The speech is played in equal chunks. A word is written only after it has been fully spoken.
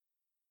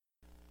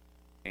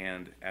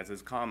And as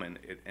is common,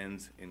 it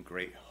ends in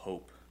great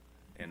hope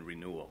and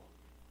renewal.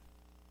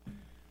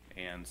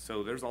 And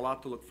so there's a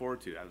lot to look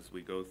forward to as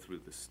we go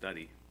through this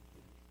study.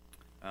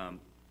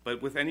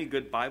 But with any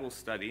good Bible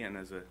study, and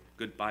as a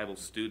good Bible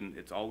student,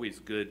 it's always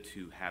good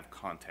to have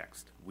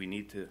context. We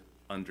need to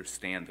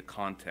understand the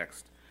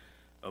context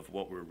of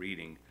what we're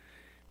reading.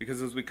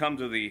 Because as we come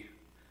to the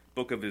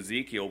book of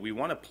Ezekiel, we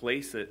want to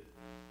place it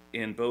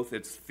in both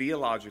its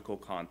theological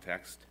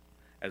context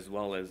as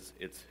well as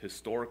its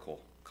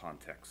historical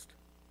context.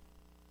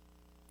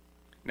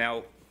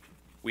 Now,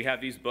 we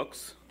have these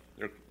books.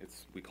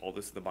 We call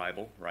this the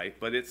Bible, right?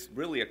 But it's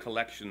really a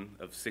collection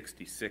of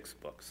 66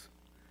 books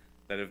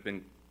that have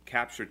been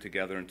captured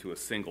together into a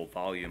single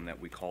volume that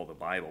we call the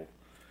Bible.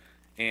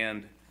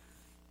 And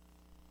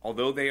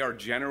although they are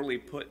generally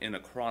put in a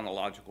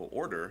chronological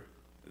order,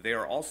 they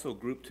are also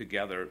grouped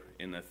together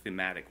in a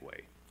thematic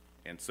way.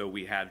 And so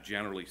we have,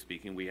 generally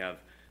speaking, we have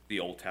the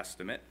Old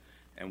Testament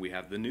and we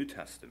have the New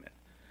Testament.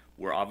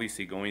 We're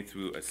obviously going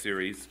through a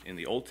series in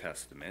the Old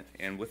Testament,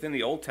 and within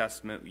the Old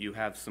Testament you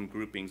have some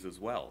groupings as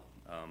well.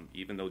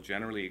 Even though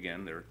generally,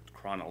 again, they're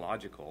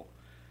chronological,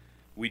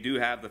 we do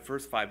have the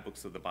first 5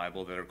 books of the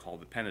Bible that are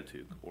called the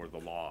Pentateuch, or the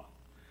Law,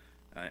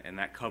 and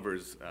that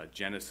covers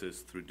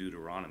Genesis through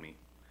Deuteronomy.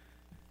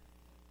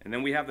 And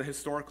then we have the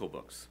historical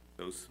books.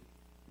 Those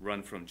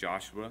run from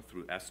Joshua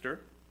through Esther.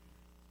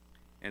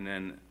 And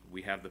then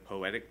we have the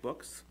poetic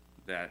books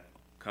that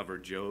cover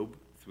Job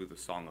through the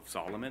Song of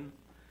Solomon.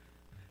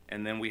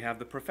 And then we have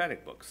the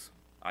prophetic books,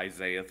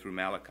 Isaiah through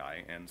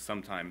Malachi, and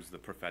sometimes the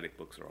prophetic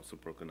books are also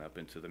broken up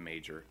into the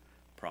major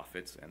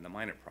prophets and the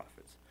minor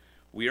prophets.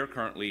 We are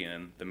currently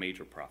in the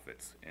major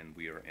prophets, and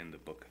we are in the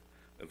book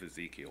of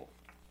Ezekiel.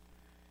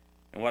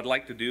 And what I'd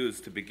like to do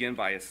is to begin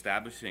by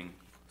establishing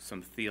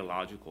some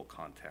theological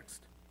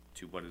context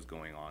to what is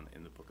going on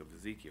in the book of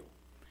Ezekiel.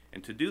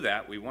 And to do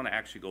that, we want to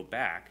actually go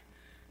back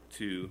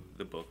to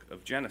the book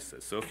of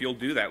Genesis. So if you'll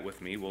do that with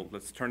me,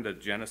 let's turn to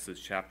Genesis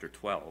chapter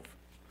 12.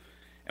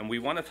 And we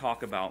want to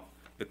talk about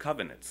the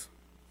covenants.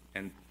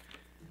 And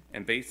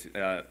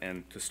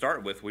to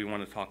start with, we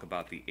want to talk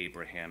about the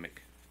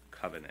Abrahamic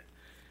covenant.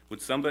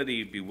 Would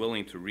somebody be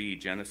willing to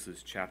read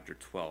Genesis chapter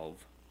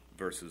 12,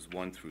 verses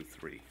 1 through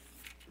 3?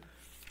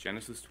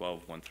 Genesis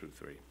 12, 1 through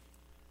 3.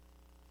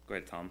 Go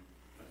ahead, Tom.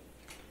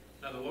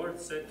 Now the Lord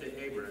said to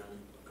Abram,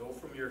 "Go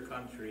from your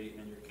country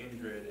and your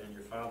kindred and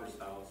your father's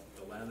house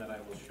to the land that I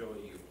will show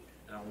you.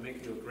 And I will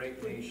make you a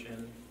great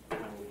nation, and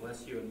I will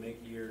bless you and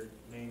make your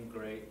name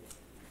great,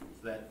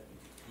 so that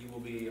you will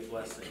be a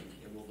blessing.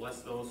 It will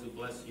bless those who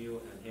bless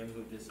you, and him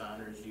who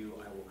dishonors you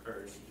I will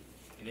curse.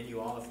 And in you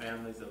all the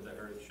families of the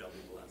earth shall be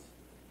blessed."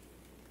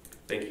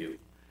 Thank you.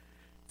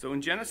 So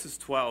in Genesis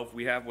 12,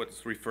 we have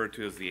what's referred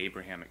to as the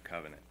Abrahamic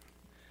covenant.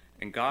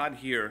 And God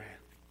here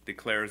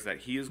declares that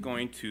he is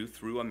going to,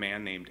 through a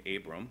man named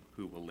Abram,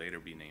 who will later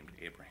be named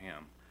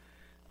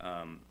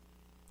Abraham,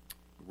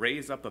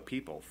 raise up a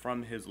people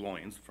from his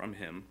loins, from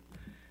him,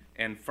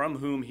 and from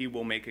whom he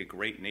will make a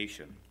great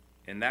nation.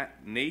 And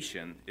that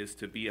nation is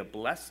to be a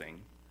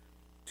blessing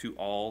to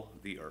all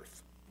the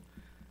earth.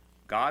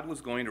 God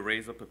was going to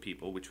raise up a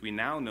people, which we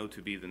now know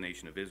to be the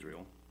nation of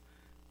Israel,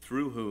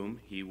 through whom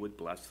he would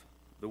bless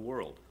the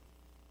world.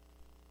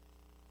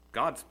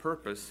 God's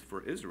purpose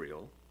for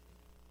Israel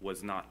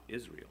was not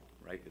Israel,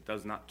 right? It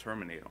does not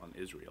terminate on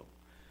Israel.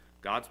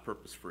 God's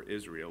purpose for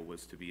Israel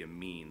was to be a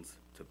means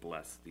to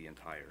bless the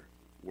entire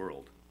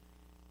world.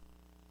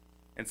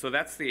 And so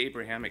that's the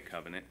Abrahamic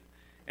covenant.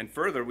 And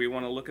further, we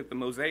want to look at the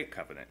Mosaic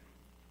covenant.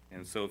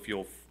 And so if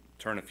you'll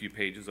turn a few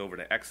pages over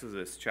to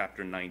Exodus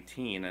chapter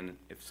 19, and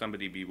if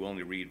somebody be willing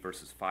to read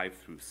verses 5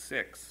 through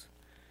 6,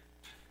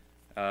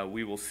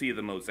 we will see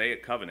the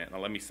Mosaic covenant. Now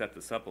let me set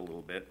this up a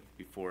little bit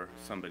before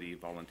somebody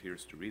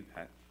volunteers to read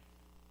that.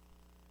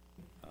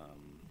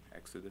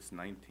 Exodus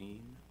 19.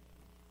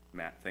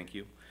 Matt, thank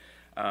you.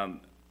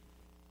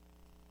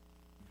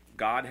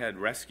 God had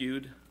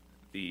rescued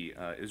the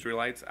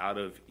Israelites out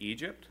of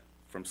Egypt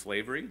from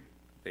slavery.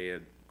 They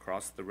had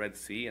crossed the Red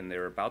Sea, and they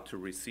were about to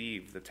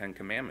receive the 10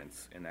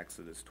 Commandments in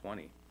Exodus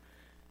 20.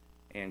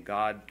 And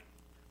God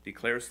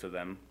declares to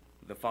them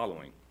the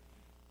following.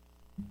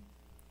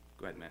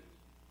 Go ahead, Matt.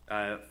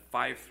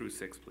 5 through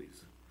 6,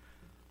 please.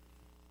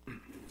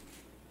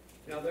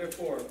 Now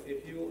therefore,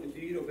 if you will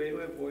indeed obey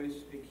my voice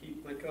and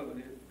keep my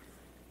covenant,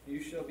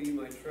 you shall be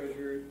my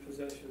treasured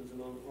possessions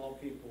among all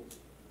peoples,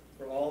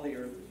 for all the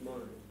earth is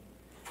mine.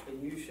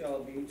 And you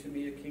shall be to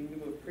me a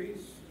kingdom of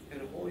priests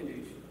and a holy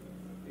nation.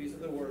 These are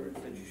the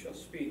words that you shall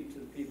speak to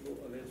the people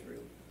of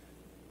Israel.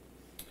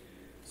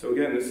 So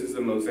again, this is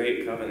the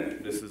Mosaic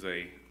covenant. This is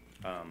a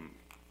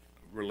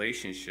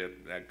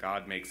relationship that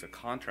God makes, a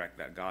contract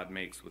that God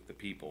makes with the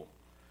people.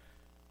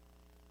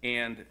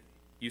 And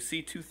you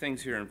see two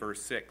things here in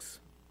verse 6,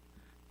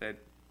 that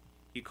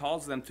he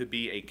calls them to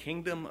be a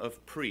kingdom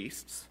of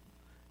priests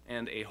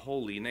and a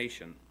holy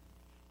nation.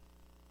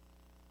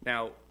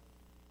 Now,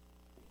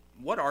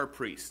 what are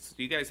priests?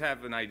 Do you guys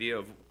have an idea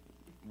of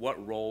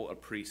what role a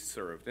priest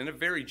served? In a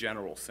very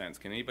general sense,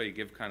 can anybody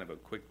give kind of a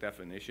quick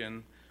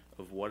definition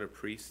of what a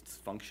priest's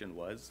function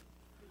was?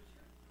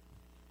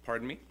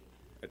 Pardon me?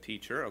 A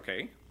teacher,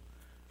 okay.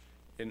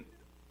 And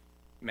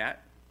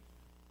Matt?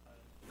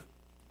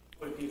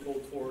 Point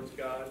people towards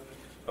God.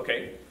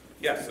 Okay,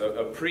 yes,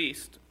 a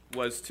priest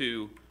was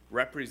to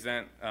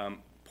represent,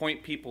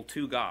 point people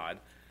to God,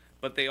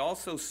 but they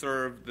also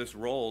served this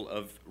role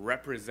of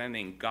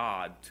representing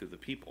God to the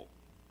people.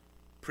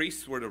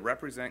 Priests were to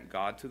represent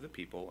God to the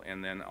people,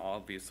 and then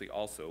obviously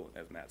also,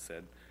 as Matt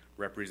said,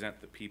 represent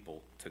the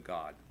people to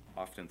God,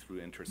 often through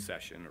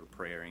intercession or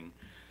praying,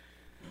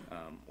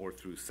 or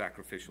through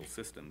sacrificial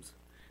systems.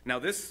 Now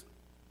this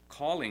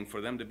calling for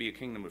them to be a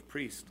kingdom of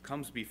priests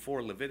comes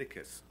before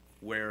Leviticus,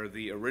 where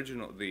the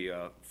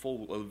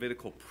full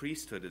Levitical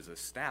priesthood is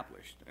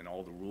established and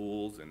all the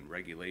rules and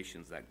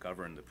regulations that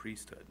govern the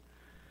priesthood.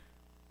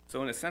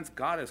 So in a sense,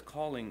 God is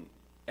calling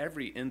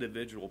every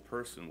individual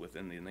person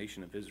within the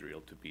nation of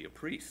Israel to be a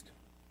priest,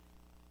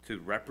 to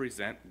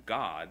represent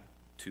God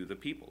to the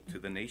people, to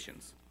the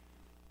nations.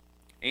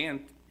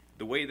 And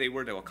the way they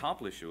were to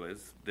accomplish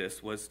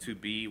this was to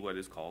be what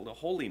is called a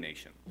holy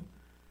nation.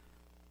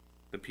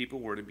 The people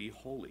were to be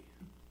holy.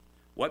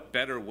 What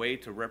better way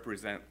to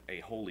represent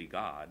a holy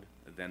God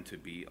than to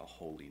be a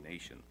holy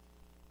nation?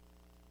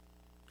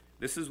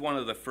 This is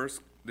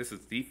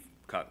the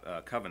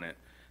covenant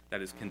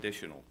that is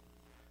conditional.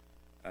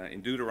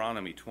 In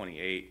Deuteronomy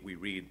 28, we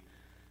read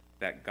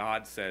that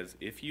God says,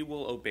 if you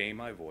will obey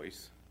my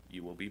voice,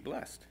 you will be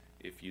blessed.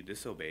 If you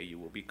disobey, you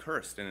will be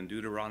cursed. And in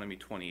Deuteronomy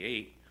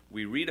 28,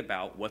 we read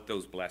about what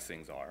those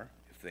blessings are,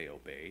 if they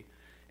obey,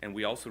 and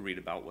we also read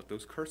about what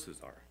those curses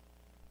are.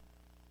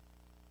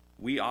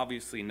 We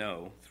obviously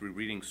know through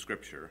reading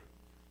Scripture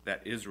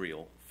that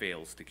Israel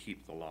fails to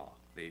keep the law.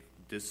 They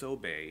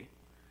disobey,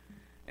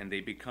 and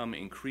they become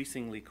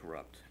increasingly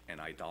corrupt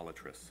and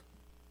idolatrous.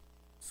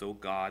 So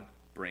God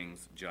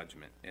brings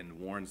judgment and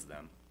warns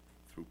them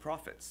through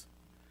prophets.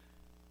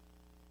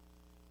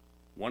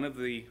 One of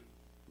the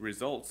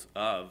results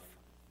of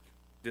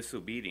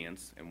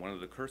disobedience and one of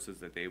the curses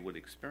that they would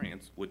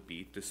experience would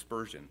be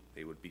dispersion.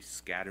 They would be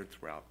scattered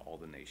throughout all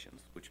the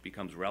nations, which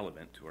becomes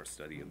relevant to our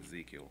study of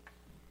Ezekiel.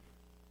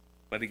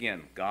 But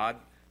again, God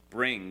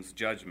brings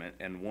judgment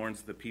and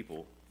warns the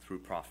people through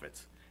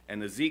prophets.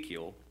 And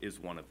Ezekiel is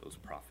one of those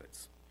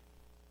prophets.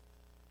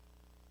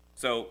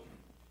 So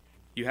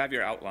you have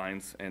your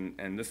outlines,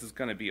 and this is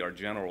going to be our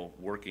general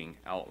working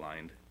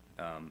outline.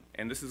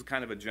 And this is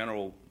kind of a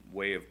general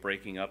way of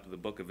breaking up the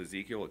book of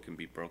Ezekiel. It can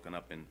be broken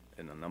up in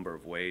a number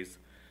of ways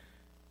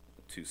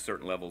to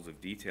certain levels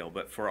of detail.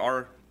 But for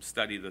our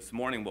study this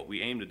morning, what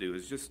we aim to do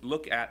is just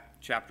look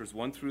at chapters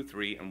 1 through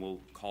 3, and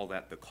we'll call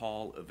that the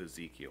call of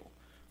Ezekiel.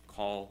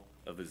 Call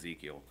of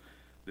Ezekiel.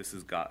 This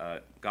is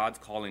God's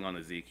calling on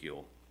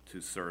Ezekiel to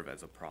serve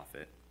as a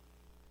prophet.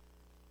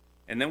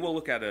 And then we'll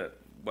look at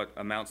what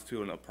amounts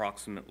to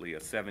approximately a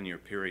 7-year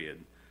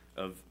period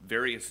of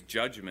various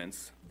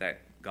judgments that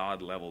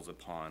God levels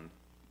upon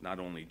not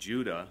only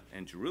Judah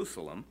and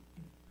Jerusalem,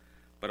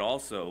 but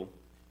also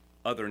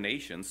other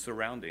nations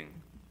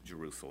surrounding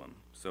Jerusalem.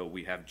 So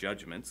we have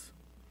judgments.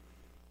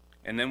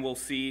 And then we'll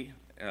see,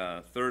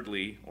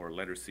 thirdly, or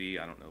letter C,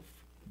 I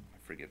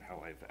forget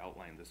how I've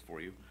outlined this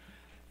for you.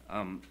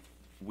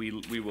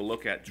 We will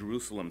look at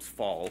Jerusalem's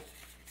fall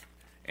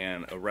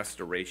and a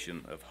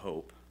restoration of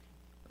hope,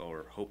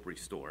 or hope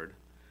restored.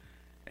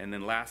 And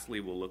then lastly,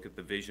 we'll look at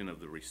the vision of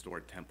the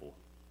restored temple.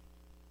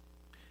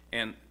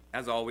 And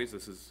as always,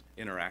 this is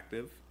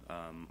interactive.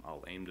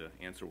 I'll aim to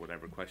answer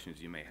whatever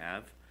questions you may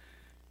have.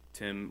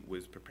 Tim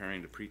was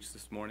preparing to preach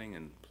this morning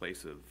in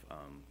place of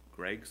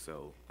Greg,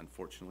 so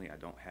unfortunately I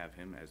don't have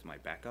him as my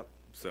backup.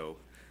 So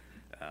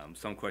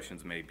some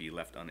questions may be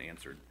left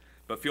unanswered.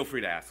 But feel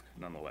free to ask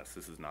nonetheless.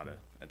 This is not an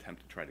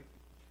attempt to try to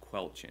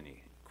quelch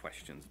any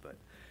questions. But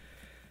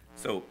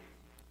so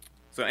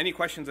any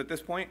questions at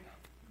this point?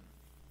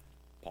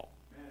 Paul.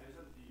 Man,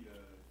 isn't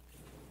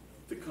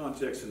the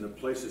context and the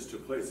places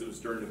took place, it was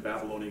during the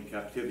Babylonian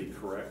captivity,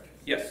 correct?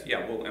 Yes,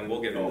 yeah,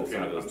 we'll get into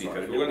some of those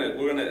details. Sorry.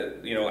 We're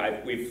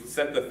gonna, we've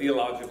set the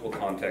theological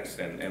context,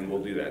 and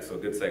we'll do that. So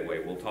good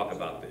segue. We'll talk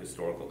about the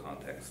historical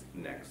context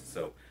next.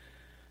 So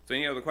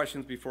any other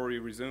questions before we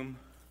resume?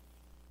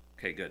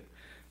 Okay, good.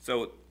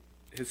 So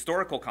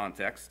historical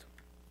context.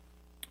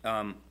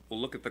 We'll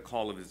look at the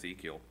call of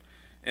Ezekiel.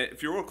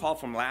 If you recall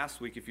from last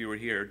week, if you were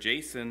here,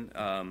 Jason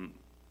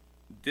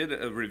did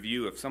a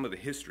review of some of the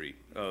history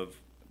of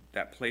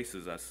that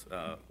places us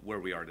where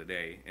we are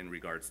today in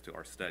regards to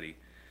our study.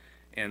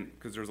 And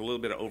because there's a little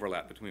bit of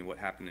overlap between what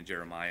happened in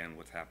Jeremiah and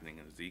what's happening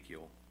in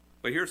Ezekiel.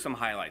 But here's some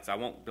highlights. I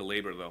won't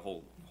belabor the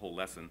whole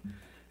lesson,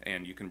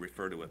 and you can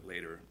refer to it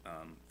later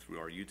through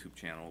our YouTube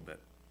channel. But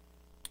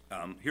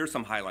here's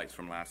some highlights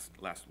from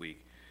last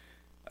week.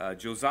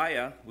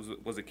 Josiah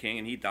was a king,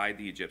 and he died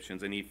the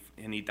Egyptians, and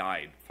he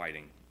died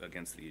fighting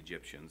against the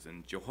Egyptians.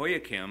 And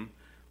Jehoiakim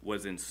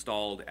was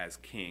installed as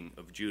king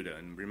of Judah.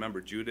 And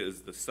remember, Judah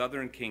is the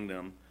southern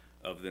kingdom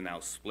of the now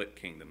split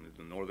kingdom.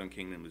 The northern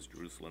kingdom is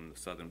Jerusalem, the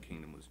southern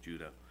kingdom was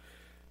Judah.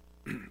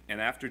 And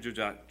after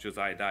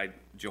Josiah died,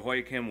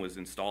 Jehoiakim was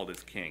installed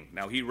as king.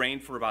 Now he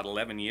reigned for about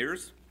 11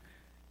 years,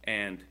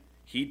 And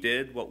he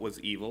did what was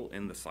evil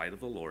in the sight of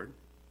the Lord.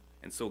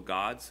 And so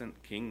God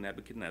sent King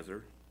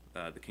Nebuchadnezzar,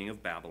 the king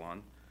of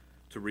Babylon,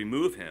 to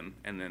remove him,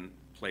 and then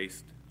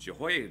placed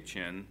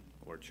Jehoiachin,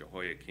 or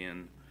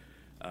Jehoiakim,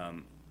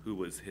 who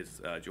was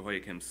his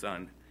Jehoiakim's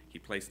son. He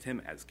placed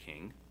him as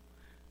king.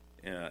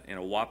 In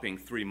a whopping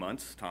 3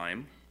 months'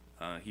 time,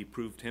 he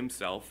proved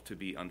himself to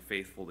be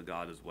unfaithful to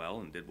God as well,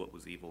 and did what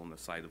was evil in the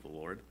sight of the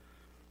Lord.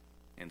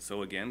 And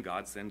so again,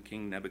 God sent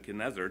King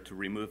Nebuchadnezzar to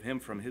remove him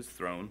from his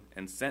throne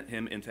and sent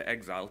him into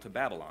exile to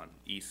Babylon,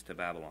 east to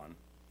Babylon,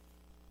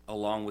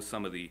 along with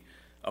some of the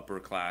upper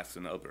class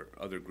and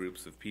other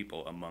groups of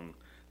people among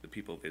the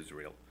people of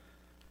Israel.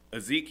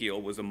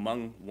 Ezekiel was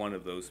among one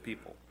of those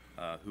people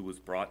who was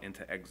brought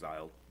into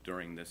exile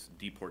during this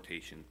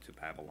deportation to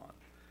Babylon.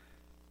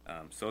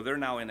 So they're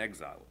now in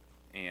exile,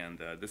 and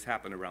this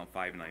happened around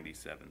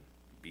 597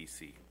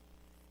 BC.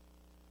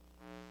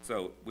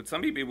 So would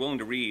somebody be willing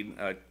to read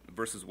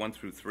verses 1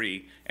 through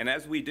 3? And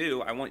as we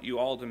do, I want you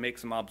all to make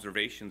some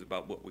observations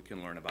about what we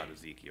can learn about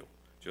Ezekiel,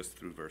 just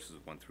through verses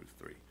 1 through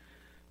 3.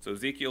 So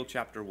Ezekiel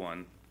chapter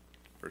 1,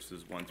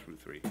 verses 1 through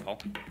 3. Paul?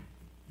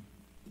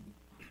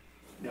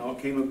 Now it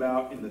came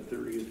about in the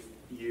 30th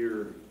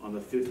year, on the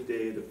 5th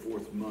day of the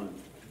 4th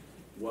month,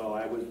 while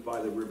I was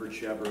by the river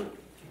Chebar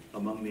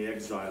among the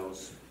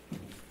exiles,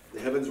 the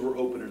heavens were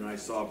open, and I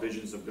saw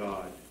visions of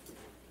God.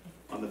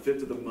 On the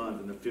 5th of the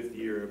month, in the 5th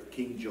year of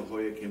King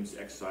Jehoiakim's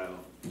exile,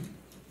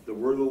 the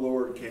word of the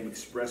Lord came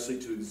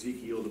expressly to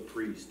Ezekiel the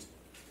priest,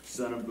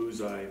 son of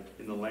Buzi,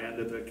 in the land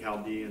of the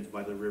Chaldeans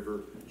by the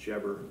river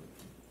Chebar.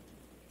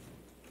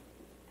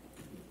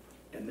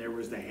 And there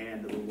was the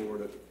hand of the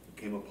Lord that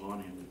came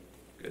upon him.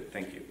 Good,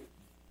 thank you.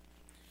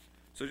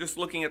 So just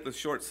looking at the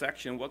short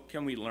section, what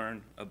can we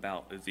learn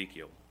about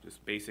Ezekiel?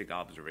 Just basic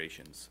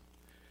observations.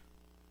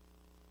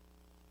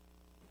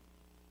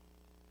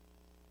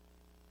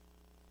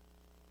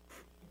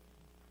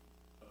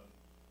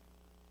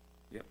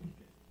 Yep.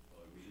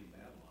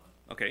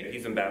 Okay,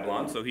 he's in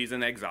Babylon, so he's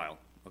in exile.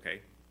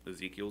 Okay,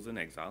 Ezekiel's in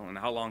exile. And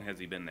how long has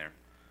he been there?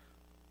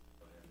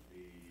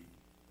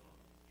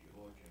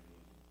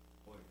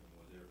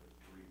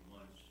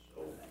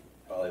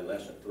 Probably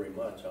less than 3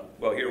 months, huh?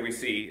 Well, here we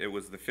see it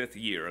was the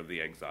 5th year of the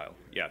exile.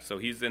 Yeah, so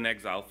he's in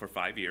exile for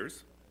 5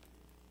 years.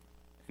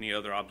 Any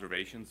other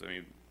observations? I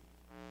mean,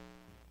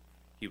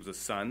 he was a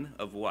son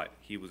of what?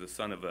 He was a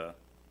son of a...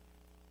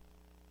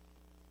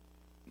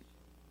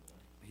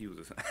 He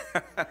was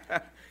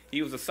a,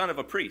 he was a son of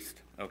a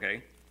priest,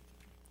 okay?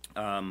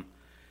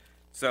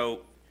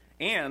 So,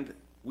 and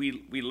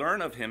we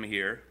learn of him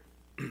here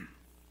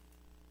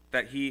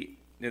that he...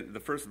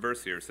 The first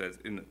verse here says,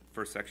 in the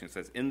first section, it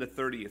says, in the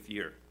 30th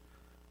year.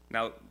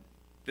 Now,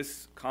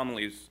 this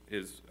commonly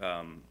is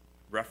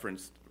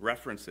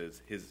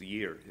references his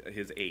year,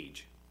 his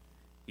age.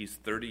 He's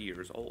 30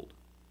 years old.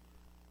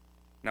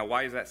 Now,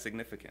 why is that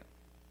significant?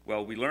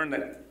 Well, we learn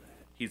that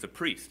he's a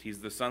priest. He's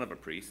the son of a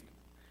priest.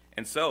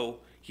 And so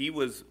he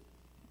was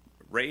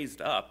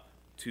raised up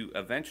to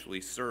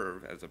eventually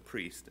serve as a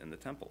priest in the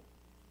temple.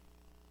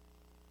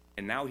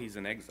 And now he's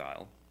in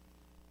exile.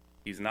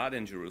 He's not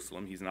in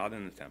Jerusalem, he's not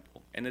in the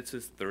temple, and it's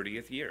his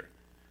 30th year.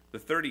 The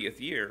 30th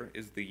year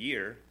is the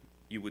year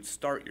you would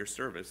start your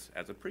service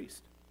as a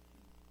priest.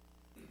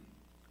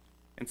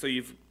 And so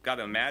you've got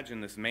to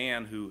imagine this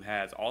man who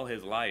has all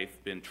his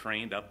life been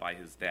trained up by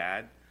his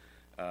dad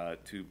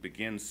to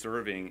begin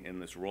serving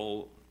in this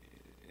role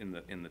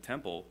in the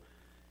temple,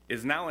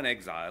 is now in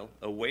exile,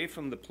 away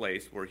from the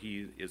place where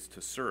he is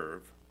to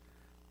serve,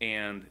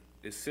 and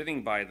is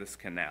sitting by this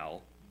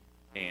canal,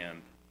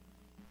 and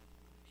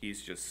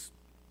he's just,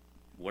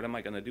 what am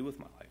I going to do with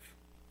my life,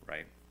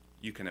 right?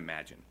 You can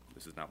imagine.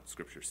 This is not what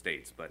Scripture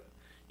states, but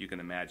you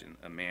can imagine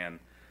a man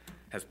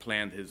has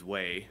planned his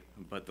way,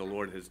 but the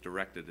Lord has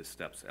directed his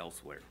steps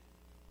elsewhere.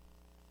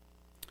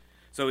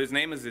 So his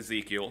name is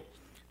Ezekiel,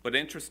 but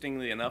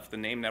interestingly enough, the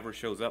name never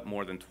shows up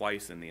more than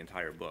twice in the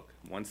entire book,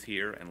 once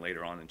here and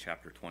later on in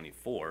chapter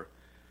 24.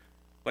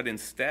 But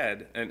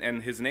instead,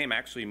 and his name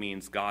actually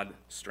means God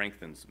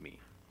strengthens me.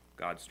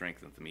 God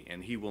strengthens me,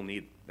 and he will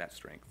need that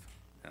strength.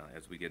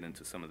 As we get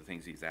into some of the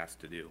things he's asked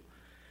to do.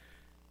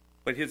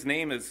 But his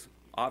name is,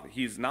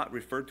 he's not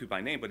referred to by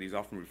name, but he's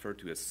often referred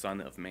to as Son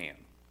of Man.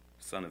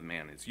 Son of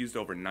Man. It's used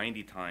over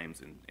 90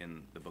 times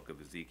in the book of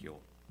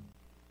Ezekiel.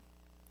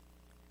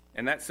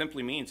 And that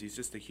simply means he's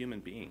just a human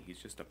being. He's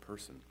just a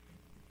person.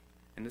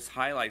 And this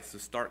highlights the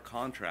stark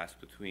contrast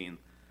between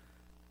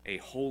a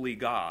holy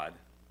God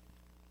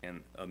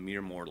and a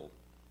mere mortal,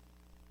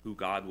 who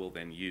God will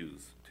then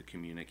use to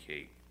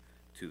communicate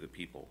to the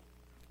people.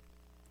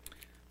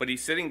 But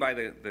he's sitting by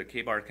the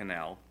Chebar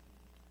Canal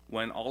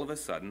when all of a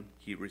sudden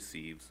he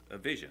receives a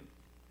vision.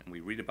 And we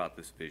read about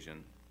this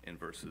vision in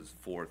verses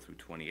 4 through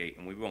 28.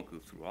 And we won't go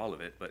through all of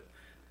it, but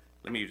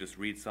let me just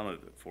read some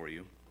of it for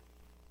you.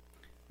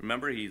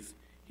 Remember, he's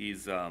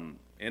in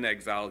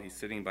exile. He's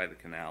sitting by the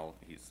canal.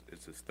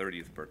 It's his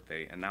 30th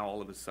birthday. And now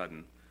all of a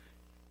sudden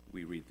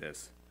we read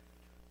this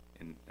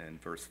in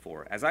verse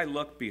 4. As I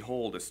looked,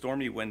 behold, a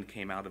stormy wind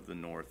came out of the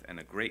north, and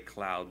a great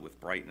cloud with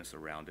brightness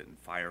around it, and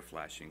fire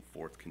flashing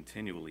forth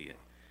continually.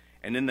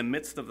 And in the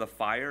midst of the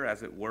fire,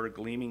 as it were,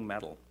 gleaming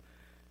metal.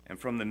 And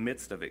from the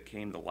midst of it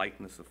came the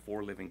likeness of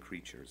 4 living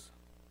creatures.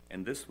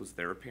 And this was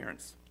their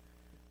appearance.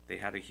 They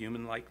had a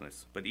human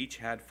likeness, but each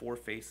had 4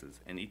 faces,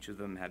 and each of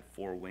them had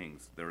 4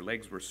 wings. Their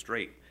legs were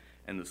straight,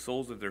 and the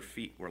soles of their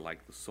feet were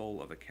like the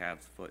sole of a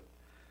calf's foot.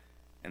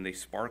 And they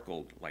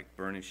sparkled like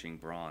burnishing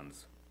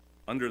bronze.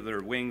 Under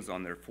their wings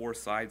on their 4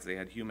 sides they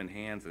had human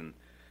hands, and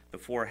the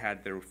 4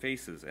 had their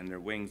faces and their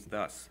wings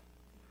thus.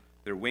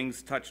 Their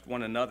wings touched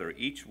one another.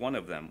 Each one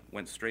of them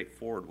went straight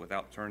forward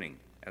without turning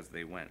as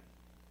they went.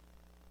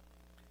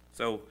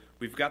 So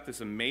we've got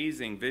this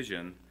amazing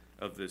vision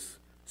of this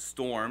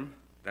storm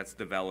that's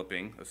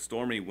developing. A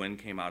stormy wind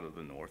came out of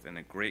the north, and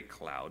a great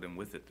cloud, and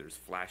with it there's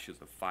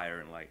flashes of fire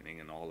and lightning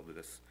and all of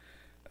this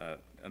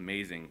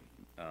amazing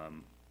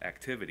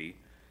activity.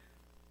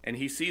 And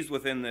he sees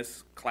within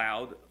this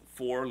cloud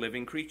 4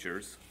 living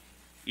creatures,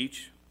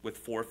 each with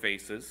 4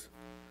 faces,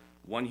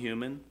 1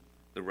 human,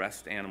 the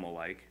rest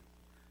animal-like.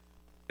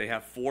 They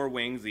have 4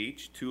 wings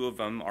each. 2 of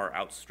them are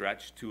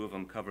outstretched, 2 of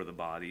them cover the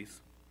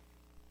bodies.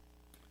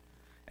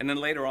 And then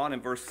later on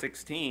in verse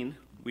 16,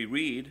 we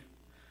read,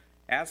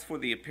 as for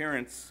the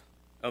appearance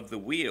of the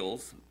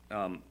wheels,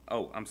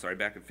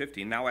 back at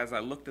 15. Now as I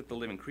looked at the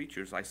living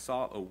creatures, I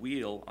saw a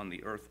wheel on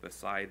the earth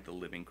beside the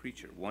living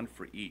creature, 1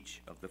 for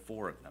each of the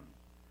 4 of them.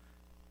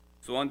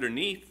 So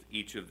underneath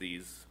each of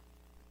these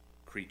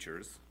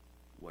creatures,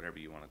 whatever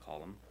you want to call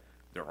them,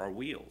 there are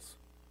wheels.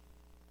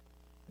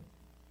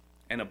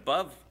 And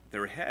above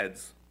their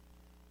heads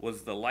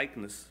was the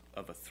likeness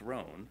of a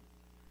throne,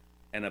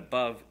 and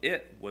above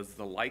it was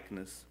the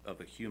likeness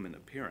of a human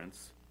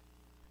appearance.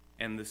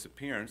 And this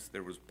appearance,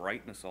 there was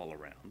brightness all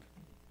around.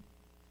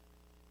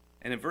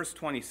 And in verse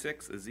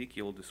 26,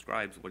 Ezekiel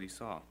describes what he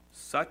saw.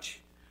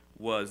 Such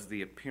was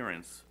the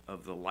appearance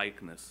of the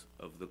likeness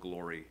of the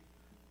glory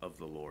of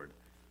the Lord.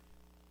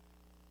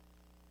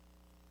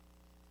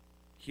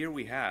 Here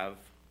we have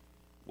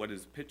what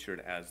is pictured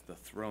as the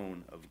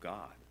throne of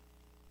God.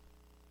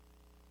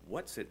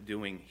 What's it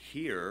doing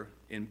here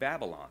in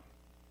Babylon?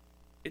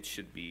 It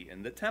should be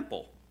in the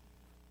temple.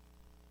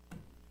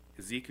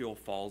 Ezekiel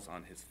falls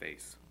on his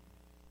face.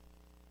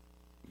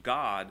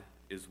 God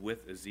is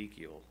with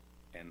Ezekiel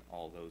and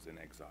all those in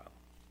exile.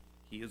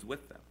 He is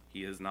with them.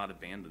 He has not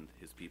abandoned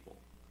his people.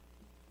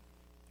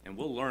 And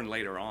we'll learn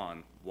later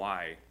on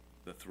why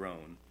the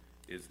throne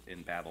is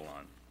in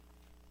Babylon.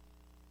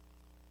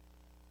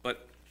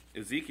 But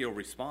Ezekiel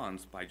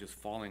responds by just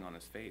falling on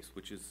his face,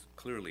 which is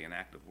clearly an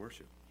act of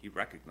worship. He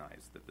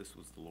recognized that this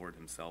was the Lord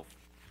himself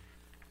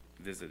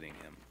visiting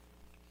him.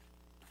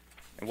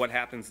 And what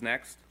happens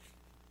next?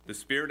 The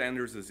Spirit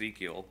enters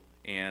Ezekiel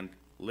and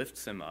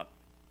lifts him up,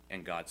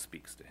 and God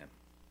speaks to him.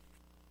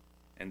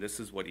 And this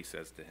is what he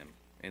says to him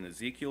in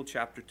Ezekiel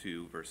chapter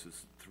 2,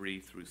 verses 3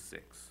 through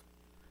 6.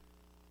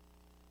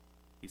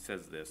 He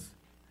says this,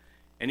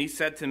 and he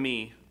said to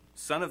me,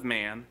 Son of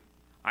man,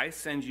 I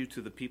send you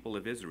to the people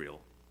of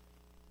Israel,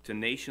 to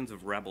nations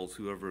of rebels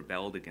who have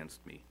rebelled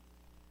against me.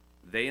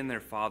 They and their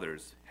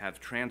fathers have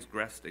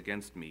transgressed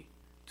against me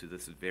to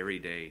this very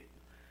day.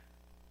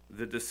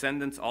 The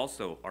descendants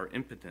also are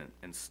impotent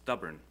and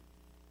stubborn.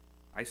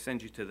 I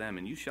send you to them,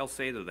 and you shall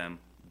say to them,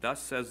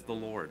 Thus says the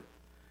Lord.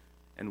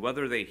 And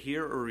whether they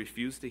hear or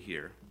refuse to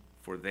hear,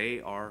 for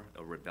they are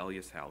a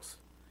rebellious house,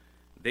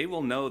 they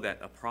will know that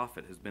a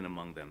prophet has been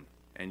among them.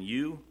 And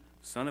you,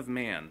 son of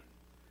man,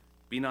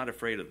 be not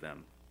afraid of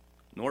them,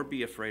 nor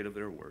be afraid of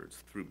their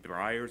words. Through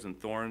briars and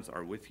thorns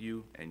are with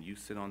you, and you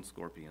sit on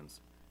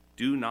scorpions.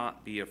 Do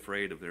not be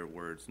afraid of their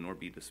words, nor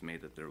be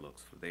dismayed at their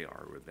looks, for they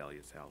are a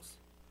rebellious house.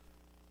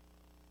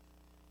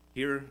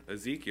 Here,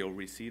 Ezekiel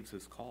receives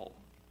his call.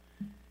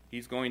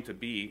 He's going to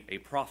be a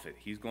prophet.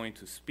 He's going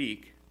to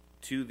speak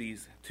to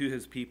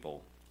his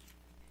people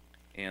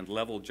and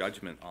level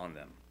judgment on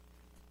them.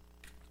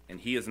 And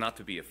he is not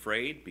to be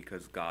afraid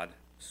because God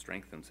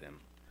strengthens him.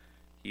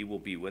 He will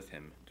be with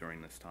him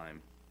during this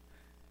time.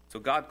 So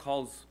God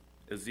calls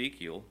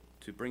Ezekiel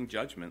to bring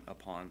judgment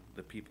upon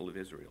the people of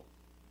Israel.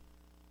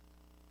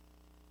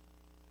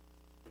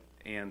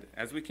 And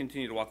as we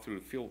continue to walk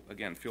through, feel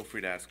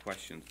free to ask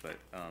questions, but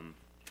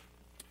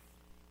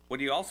what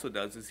he also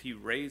does is he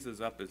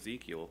raises up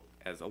Ezekiel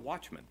as a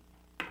watchman.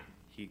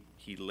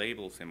 He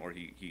labels him, or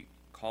he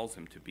calls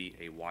him to be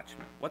a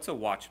watchman. What's a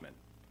watchman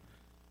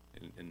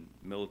in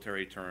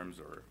military terms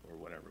or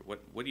whatever?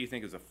 What do you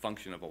think is a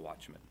function of a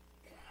watchman?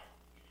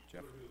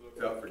 Jeff?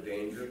 Look out for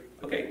danger.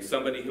 Okay,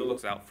 somebody who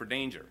looks out for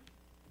danger.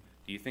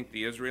 Do you think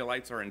the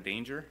Israelites are in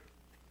danger?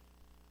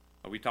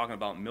 Are we talking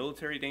about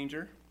military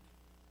danger?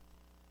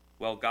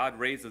 Well, God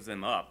raises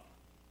them up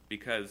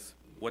because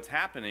what's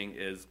happening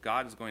is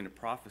God is going to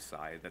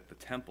prophesy that the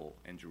temple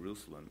in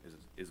Jerusalem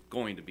is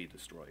going to be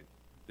destroyed.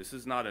 This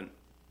is not an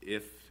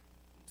if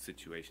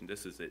situation.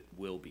 This is it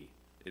will be.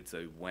 It's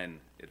a when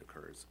it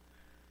occurs.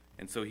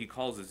 And so he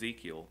calls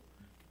Ezekiel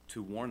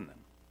to warn them.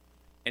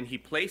 And he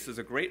places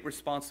a great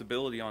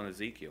responsibility on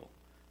Ezekiel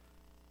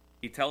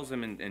He tells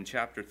him in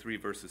chapter 3,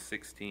 verses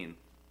 16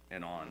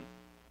 and on.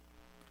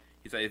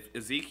 He said,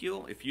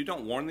 Ezekiel, if you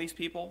don't warn these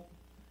people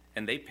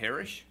and they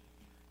perish,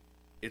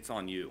 it's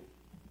on you.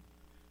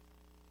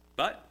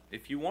 But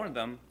if you warn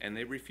them and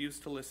they refuse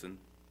to listen,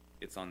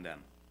 it's on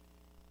them.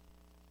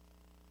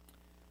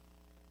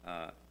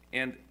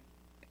 And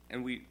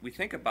we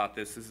think about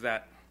this is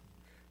that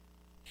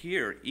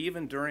here,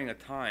 even during a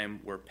time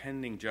where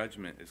pending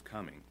judgment is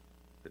coming,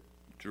 that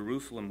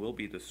Jerusalem will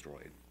be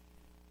destroyed,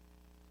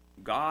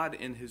 God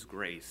in his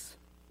grace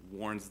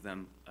warns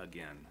them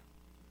again.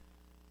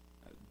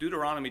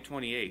 Deuteronomy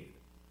 28,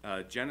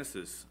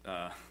 Genesis,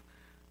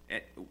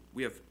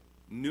 we have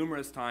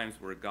numerous times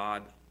where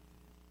God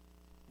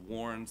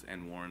warns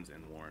and warns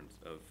and warns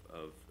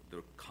of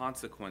the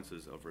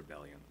consequences of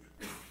rebellion.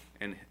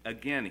 And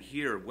again,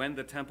 here, when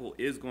the temple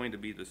is going to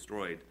be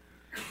destroyed,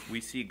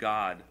 we see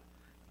God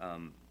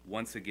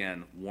once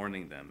again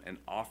warning them and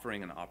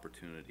offering an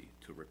opportunity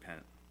to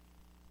repent.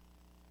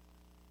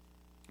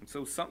 And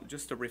so something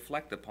just to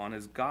reflect upon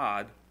is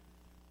God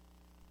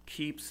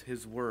keeps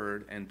his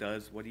word and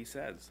does what he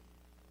says.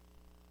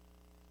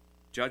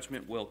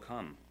 Judgment will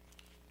come.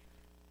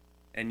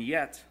 And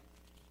yet,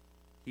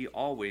 he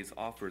always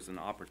offers an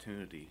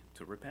opportunity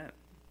to repent.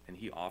 And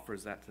he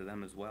offers that to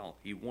them as well.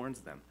 He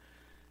warns them.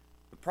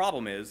 The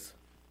problem is,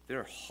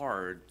 their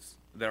hearts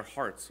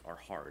are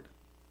hard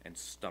and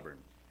stubborn.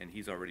 And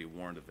he's already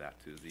warned of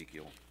that to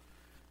Ezekiel.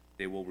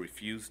 They will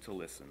refuse to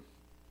listen.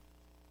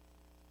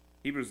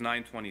 Hebrews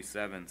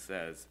 9:27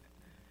 says,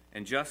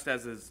 and just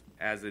as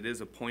it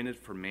is appointed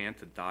for man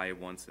to die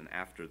once and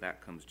after that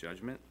comes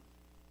judgment,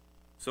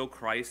 so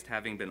Christ,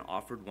 having been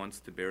offered once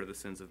to bear the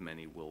sins of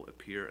many, will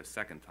appear a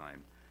second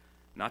time,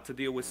 not to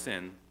deal with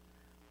sin,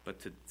 but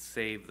to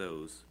save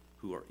those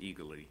who are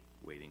eagerly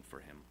waiting for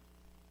him.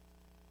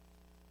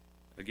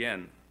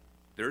 Again,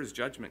 there is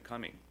judgment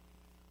coming.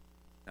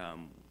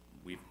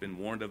 We've been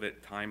warned of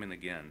it time and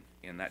again,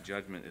 and that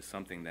judgment is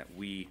something that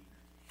we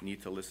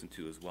need to listen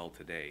to as well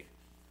today.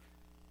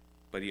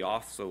 But he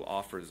also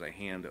offers a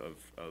hand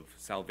of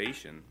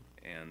salvation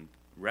and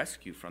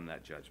rescue from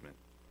that judgment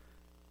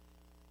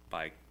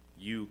by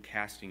you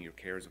casting your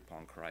cares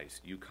upon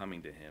Christ, you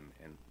coming to him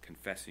and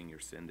confessing your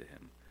sin to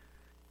him.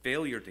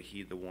 Failure to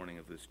heed the warning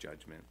of this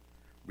judgment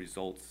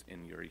results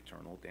in your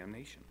eternal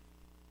damnation.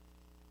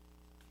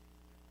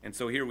 And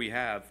so here we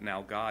have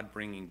now God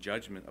bringing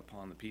judgment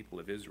upon the people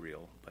of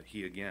Israel, but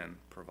he again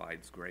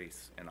provides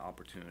grace and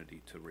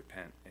opportunity to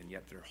repent, and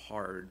yet their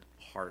hard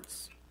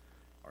hearts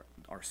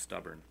are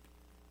stubborn.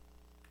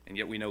 And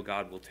yet we know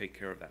God will take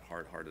care of that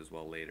hard heart as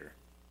well later.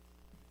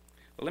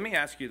 But let me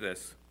ask you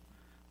this.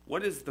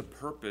 What is the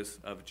purpose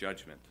of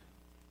judgment?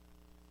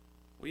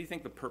 What do you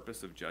think the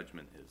purpose of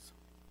judgment is?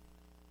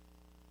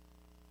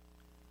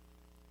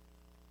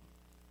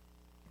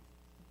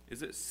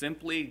 Is it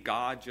simply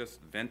God just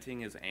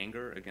venting his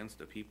anger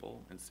against a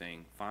people and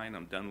saying, fine,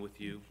 I'm done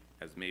with you,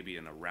 as maybe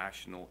an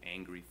irrational,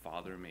 angry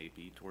father may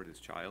be toward his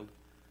child?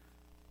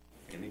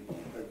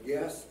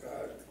 Yes,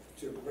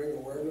 to bring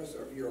awareness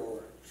of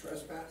your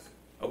trespass.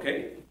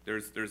 Okay,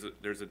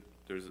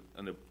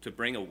 to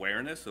bring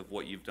awareness of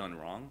what you've done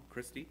wrong,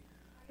 Christy?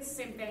 It's the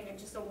same thing.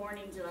 It's just a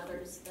warning to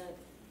others that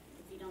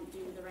if you don't do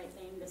the right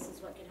thing, this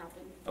is what could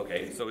happen.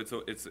 Okay, so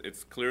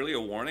it's clearly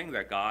a warning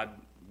that God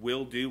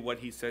will do what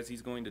he says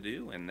he's going to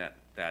do, and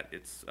that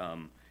it's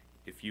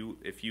if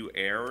you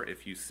err,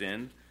 if you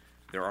sin,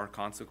 there are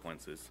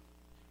consequences.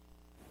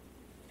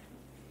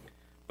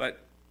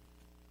 But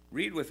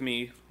read with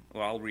me,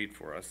 well, I'll read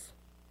for us,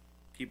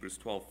 Hebrews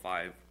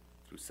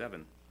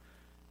 12:5-7.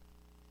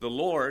 The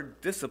Lord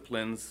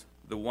disciplines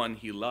the one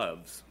he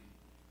loves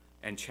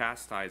and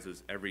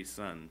chastises every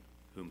son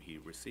whom he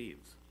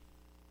receives.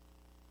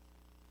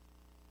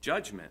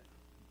 Judgment,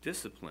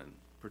 discipline,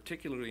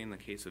 particularly in the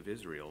case of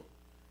Israel,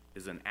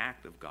 is an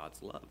act of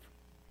God's love.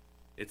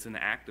 It's an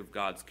act of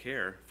God's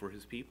care for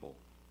his people.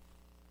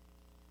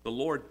 The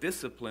Lord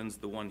disciplines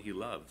the one he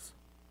loves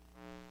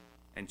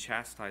and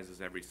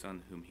chastises every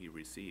son whom he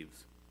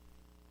receives.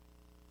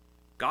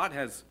 God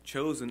has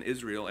chosen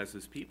Israel as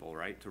his people,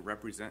 right, to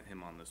represent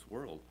him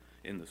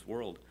in this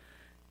world,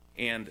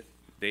 and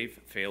they've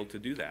failed to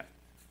do that.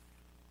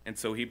 And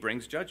so he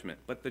brings judgment.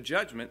 But the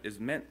judgment is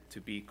meant to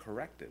be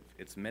corrective.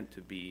 It's meant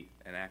to be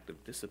an act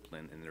of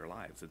discipline in their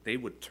lives, that they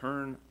would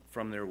turn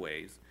from their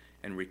ways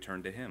and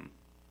return to him.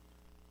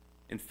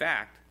 In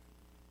fact,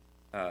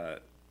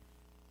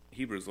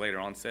 Hebrews later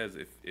on says,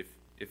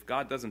 if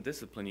God doesn't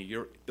discipline you,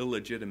 you're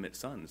illegitimate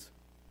sons.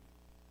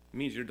 It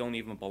means you don't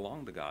even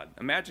belong to God.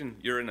 Imagine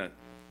you're in a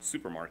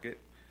supermarket,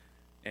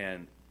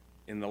 and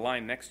in the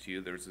line next to you,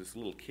 there's this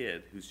little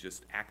kid who's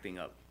just acting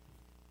up,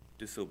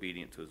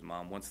 disobedient to his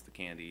mom, wants the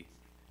candy,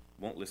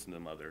 won't listen to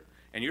the mother,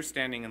 and you're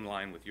standing in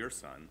line with your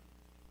son.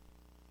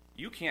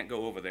 You can't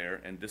go over there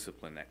and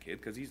discipline that kid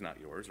because he's not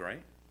yours,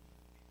 right?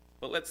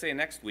 But let's say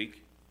next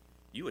week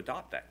you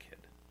adopt that kid.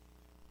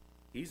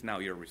 He's now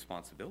your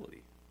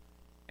responsibility.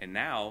 And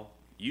now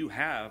you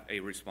have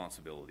a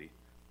responsibility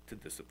to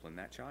discipline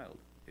that child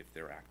if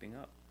they're acting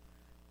up.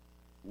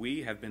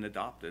 we have been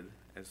adopted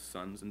as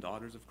sons and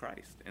daughters of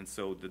Christ. And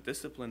so the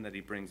discipline that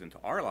he brings into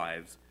our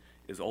lives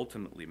is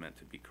ultimately meant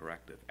to be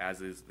corrective,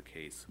 as is the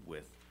case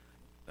with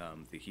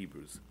the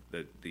Hebrews,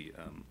 the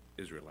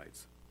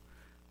Israelites.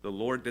 The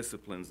Lord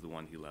disciplines the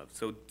one he loves.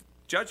 So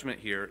judgment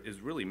here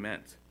is really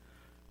meant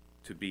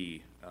to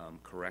be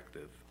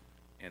corrective,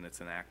 and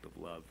it's an act of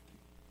love.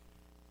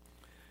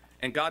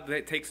 And God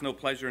takes no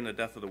pleasure in the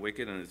death of the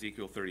wicked. In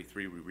Ezekiel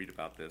 33, we read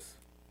about this.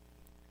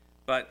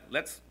 But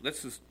let's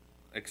just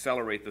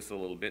accelerate this a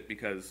little bit,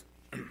 because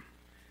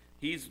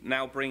he's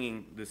now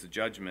bringing this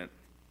judgment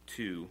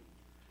to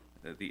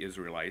the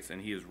Israelites,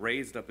 and he has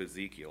raised up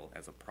Ezekiel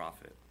as a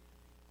prophet.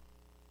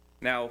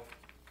 Now,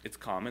 it's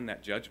common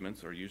that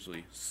judgments are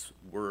usually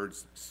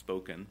words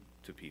spoken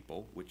to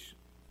people, which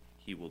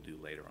he will do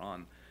later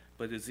on.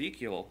 But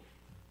Ezekiel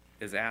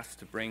is asked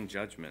to bring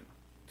judgment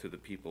to the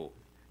people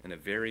in a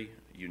very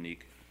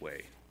unique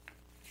way.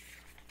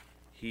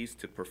 He's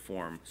to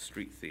perform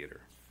street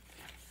theater.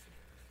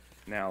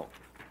 Now,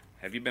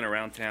 have you been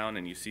around town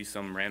and you see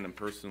some random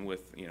person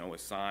with, a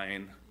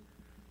sign,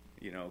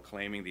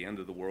 claiming the end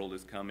of the world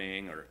is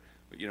coming, or,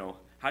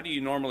 how do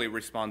you normally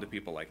respond to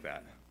people like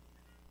that?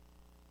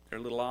 They're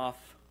a little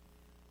off,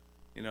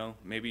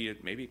 maybe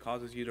it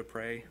causes you to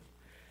pray.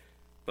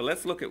 But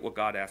let's look at what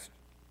God asked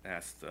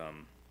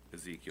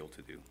Ezekiel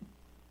to do.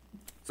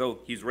 So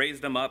he's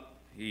raised them up.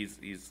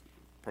 He's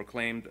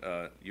proclaimed,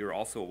 you're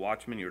also a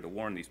watchman, you're to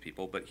warn these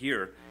people. But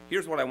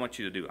here's what I want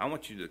you to do. I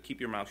want you to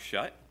keep your mouth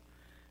shut,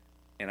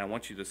 and I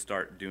want you to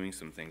start doing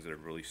some things that are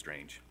really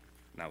strange.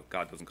 Now,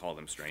 God doesn't call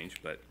them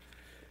strange, but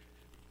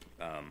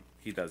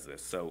he does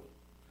this. So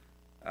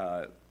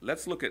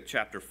let's look at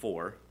chapter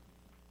 4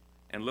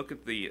 and look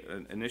at the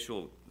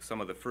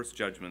some of the first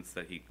judgments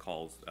that he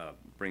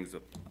brings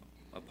up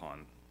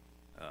upon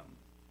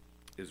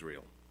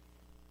Israel.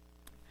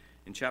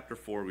 In chapter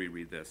 4, we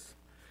read this,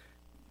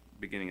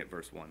 beginning at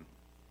verse 1.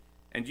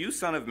 And you,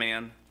 son of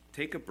man,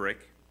 take a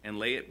brick and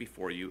lay it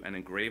before you and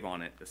engrave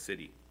on it a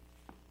city,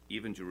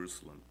 even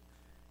Jerusalem,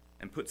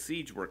 and put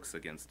siege works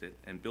against it,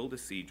 and build a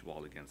siege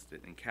wall against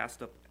it, and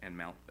cast up and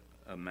mount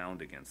a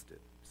mound against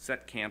it.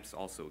 Set camps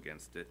also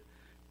against it,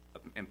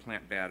 and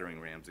plant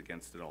battering rams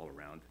against it all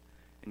around.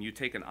 And you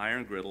take an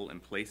iron griddle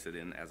and place it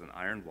in as an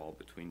iron wall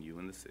between you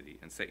and the city,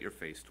 and set your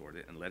face toward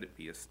it, and let it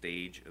be a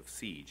stage of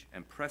siege,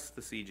 and press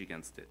the siege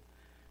against it.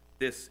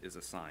 This is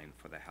a sign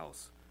for the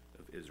house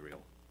of Israel.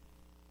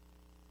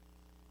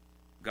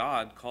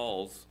 God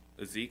calls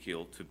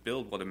Ezekiel to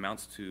build what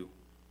amounts to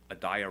a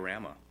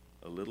diorama,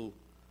 a little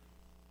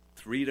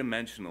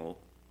three-dimensional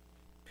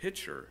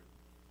picture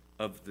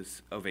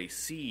of a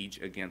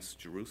siege against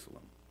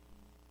Jerusalem.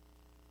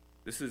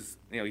 This is,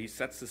 he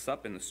sets this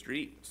up in the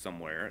street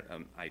somewhere,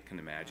 I can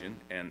imagine,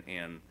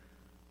 and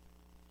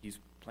he's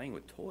playing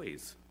with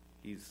toys.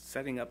 He's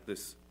setting up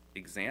this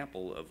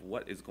example of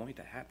what is going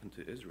to happen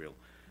to Israel.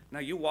 Now,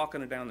 you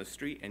walking down the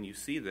street and you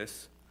see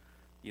this,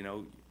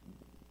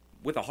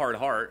 with a hard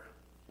heart.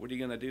 What are you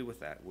going to do with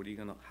that?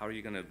 How are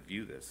you going to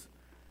view this?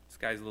 This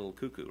guy's a little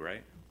cuckoo,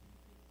 right?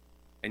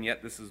 And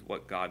yet this is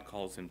what God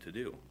calls him to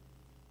do.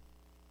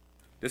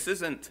 This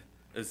isn't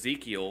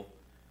Ezekiel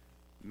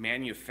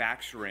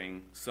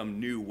manufacturing some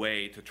new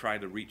way to try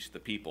to reach the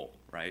people,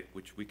 right?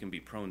 Which we can be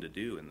prone to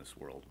do in this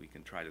world. We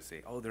can try to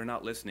say, they're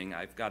not listening.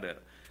 I've got to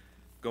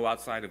go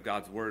outside of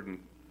God's word and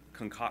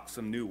concoct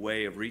some new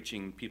way of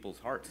reaching people's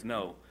hearts.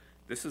 No,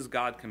 this is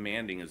God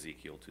commanding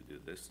Ezekiel to do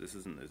this. This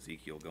isn't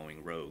Ezekiel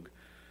going rogue.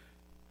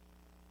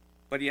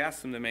 But he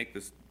asks him to make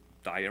this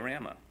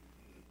diorama.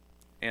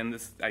 And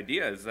this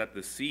idea is that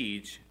the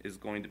siege is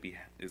going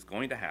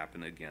to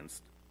happen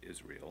against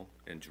Israel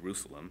and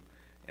Jerusalem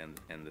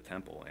and the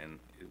temple, and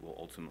it will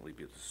ultimately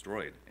be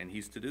destroyed. And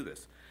he's to do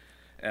this.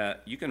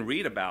 You can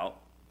read about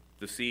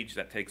the siege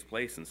that takes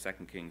place in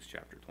 2 Kings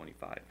chapter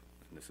 25.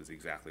 And this is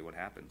exactly what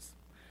happens.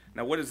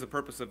 Now, what is the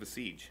purpose of a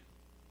siege?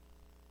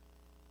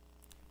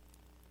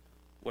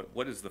 What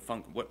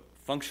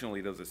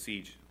functionally does a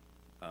siege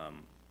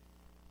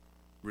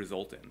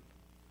result in?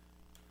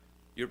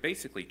 You're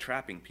basically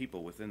trapping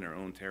people within their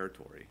own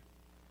territory.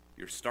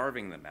 You're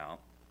starving them out.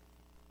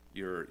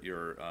 You're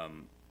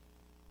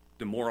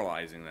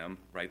demoralizing them,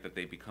 right? That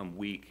they become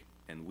weak,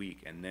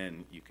 and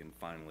then you can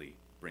finally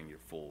bring your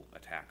full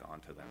attack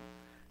onto them.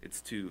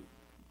 It's to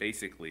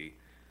basically,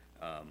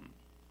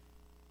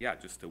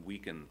 just to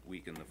weaken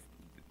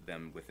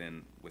them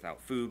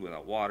without food,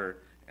 without water,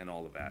 and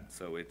all of that.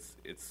 So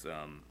it's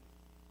an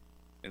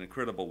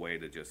incredible way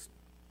to just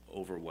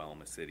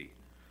overwhelm a city.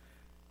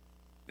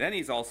 Then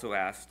he's also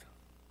asked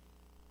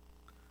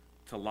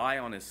to lie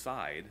on his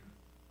side,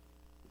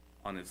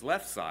 on his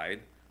left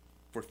side,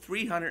 for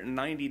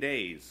 390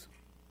 days.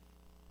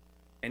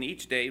 And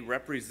each day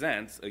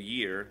represents a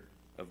year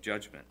of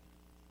judgment.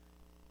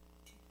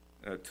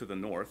 To the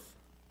north,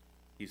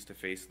 he's to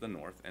face the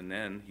north, and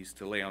then he's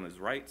to lay on his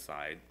right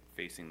side,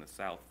 facing the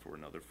south, for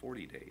another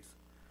 40 days.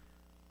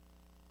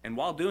 And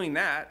while doing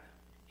that,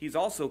 he's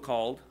also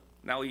called,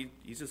 now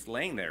he's just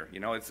laying there.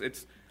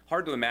 It's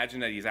hard to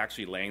imagine that he's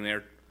actually laying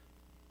there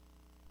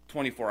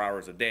 24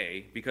 hours a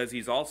day, because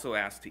he's also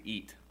asked to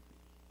eat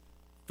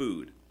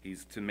food.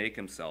 He's to make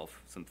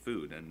himself some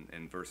food. And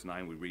in verse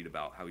 9, we read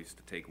about how he's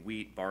to take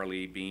wheat,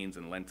 barley, beans,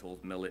 and lentils,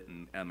 millet,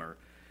 and emmer,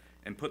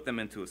 and put them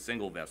into a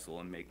single vessel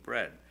and make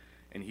bread.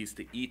 And he's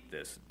to eat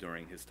this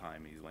during his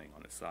time he's laying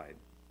on his side.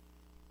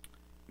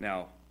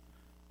 Now,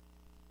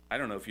 I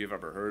don't know if you've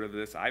ever heard of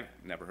this. I've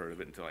never heard of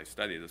it until I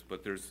studied this,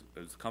 but there's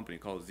a company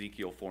called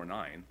Ezekiel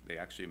 4:9. They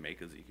actually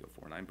make Ezekiel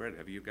 4:9 bread.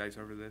 Have you guys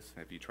heard of this?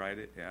 Have you tried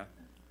it? Yeah?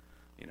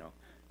 You know,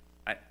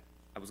 I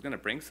was going to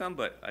bring some,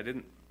 but I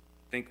didn't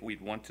think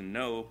we'd want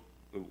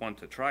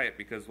to try it,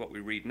 because what we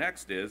read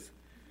next is,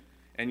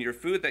 and your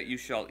food that you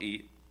shall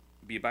eat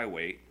be by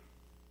weight,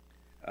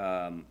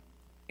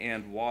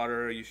 and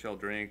water you shall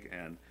drink,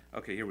 and,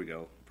 okay, here we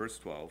go, verse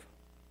 12.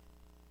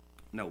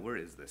 No, where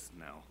is this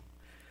now?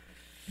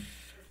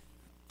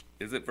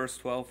 Is it verse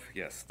 12?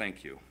 Yes,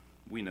 thank you.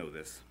 We know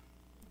this.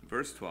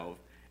 Verse 12,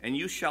 and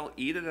you shall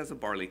eat it as a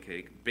barley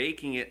cake,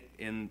 baking it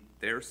in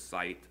their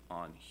sight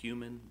on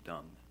human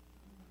dung.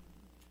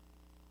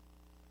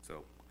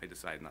 So I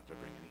decided not to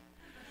bring any.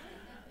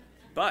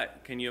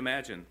 But can you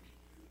imagine?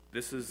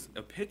 This is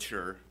a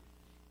picture.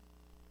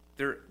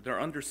 They're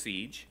under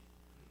siege.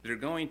 They're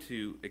going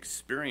to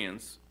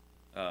experience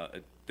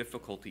a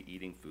difficulty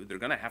eating food. They're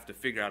going to have to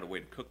figure out a way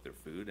to cook their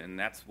food, and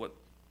that's what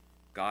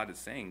God is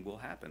saying will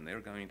happen.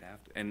 They're going to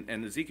have to,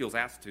 and Ezekiel's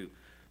asked to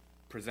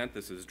present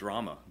this as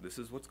drama. This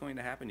is what's going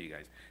to happen to you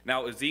guys.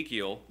 Now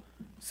Ezekiel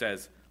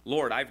says,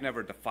 Lord, I've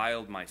never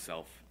defiled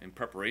myself in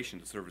preparation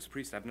to serve as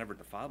priest. I've never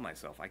defiled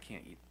myself. I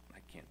can't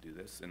do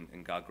this.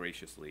 And God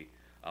graciously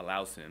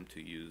allows him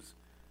to use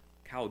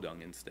cow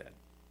dung instead.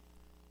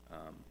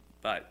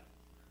 But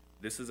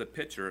this is a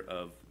picture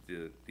of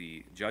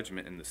the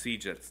judgment and the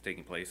siege that's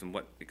taking place, and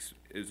what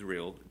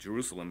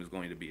Jerusalem is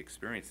going to be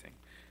experiencing.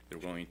 They're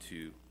going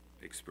to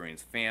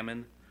experience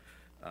famine,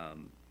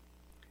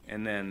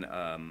 and then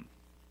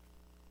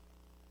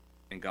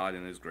and God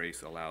in his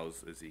grace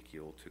allows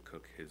Ezekiel to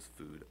cook his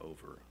food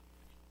over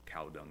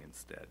cow dung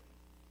instead.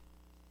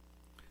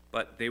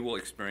 But they will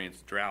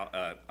experience drought.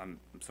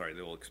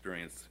 They will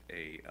experience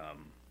a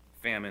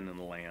famine in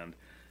the land,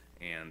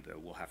 and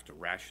will have to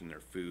ration their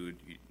food.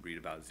 You read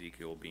about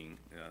Ezekiel being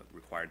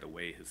required to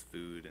weigh his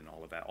food and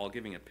all of that, all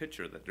giving a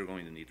picture that they're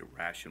going to need to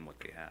ration what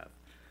they have.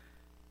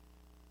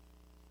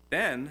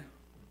 Then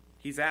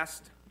he's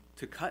asked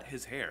to cut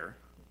his hair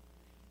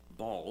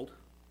bald,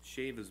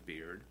 shave his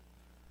beard,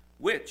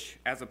 which,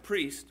 as a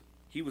priest,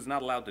 he was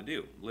not allowed to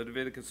do.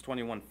 Leviticus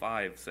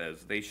 21:5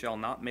 says, they shall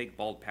not make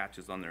bald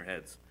patches on their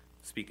heads,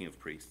 speaking of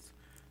priests,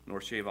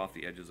 nor shave off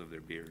the edges of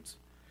their beards.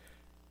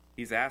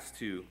 He's asked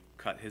to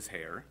cut his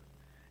hair,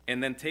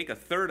 and then take a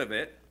third of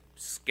it,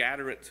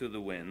 scatter it to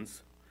the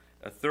winds.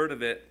 A third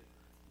of it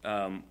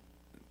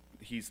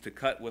he's to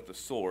cut with a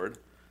sword,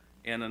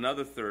 and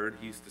another third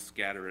he's to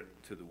scatter it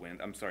to the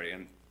wind.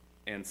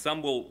 And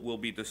some will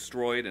be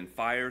destroyed in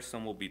fire,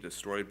 some will be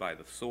destroyed by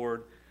the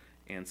sword,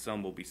 and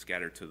some will be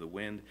scattered to the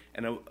wind.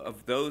 And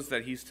of those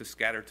that he's to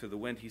scatter to the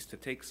wind, he's to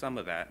take some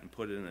of that and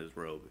put it in his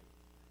robe.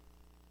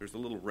 There's a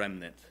little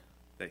remnant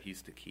that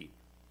he's to keep.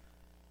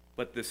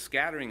 But the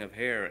scattering of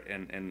hair,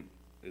 and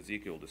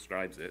Ezekiel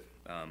describes it,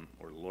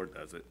 or the Lord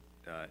does it,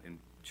 in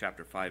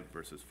chapter 5,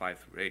 verses 5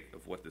 through 8,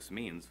 of what this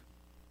means,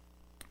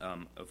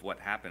 of what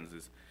happens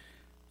is,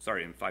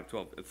 in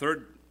 5:12, a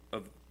third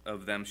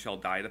of them shall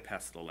die to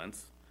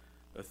pestilence,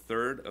 a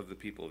third of the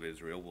people of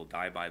Israel will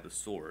die by the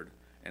sword,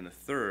 and a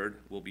third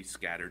will be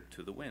scattered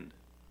to the wind.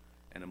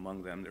 And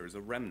among them there is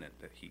a remnant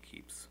that he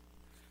keeps.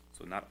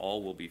 So not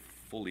all will be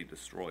fully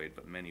destroyed,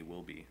 but many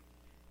will be.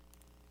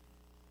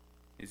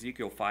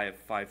 Ezekiel 5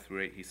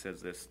 through 8, he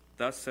says this,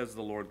 thus says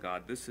the Lord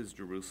God, this is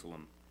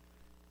Jerusalem.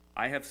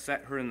 I have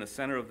set her in the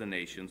center of the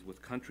nations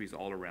with countries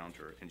all around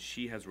her, and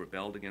she has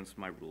rebelled against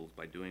my rules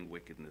by doing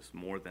wickedness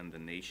more than the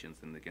nations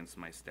and against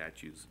my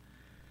statutes,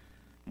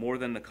 more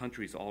than the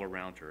countries all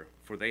around her,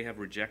 for they have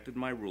rejected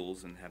my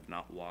rules and have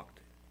not walked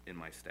in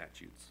my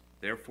statutes.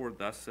 Therefore,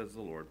 thus says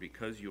the Lord,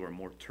 because you are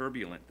more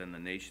turbulent than the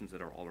nations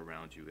that are all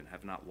around you and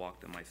have not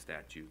walked in my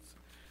statutes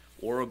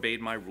or obeyed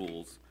my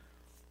rules,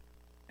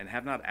 and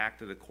have not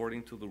acted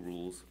according to the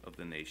rules of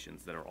the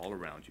nations that are all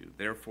around you.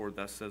 Therefore,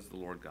 thus says the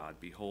Lord God,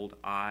 behold,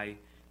 I,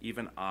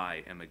 even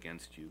I, am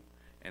against you,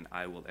 and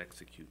I will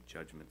execute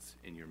judgments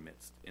in your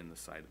midst in the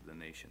sight of the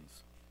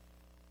nations.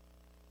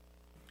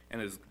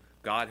 And as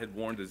God had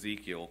warned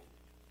Ezekiel,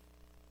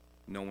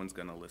 no one's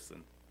going to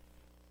listen.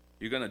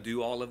 You're going to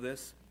do all of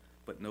this,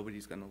 but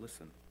nobody's going to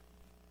listen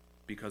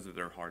because of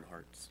their hard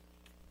hearts.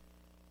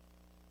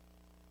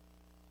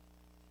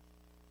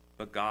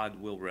 But God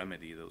will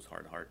remedy those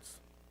hard hearts.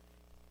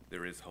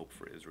 There is hope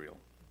for Israel.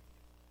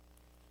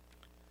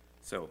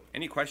 So,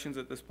 any questions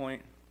at this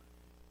point?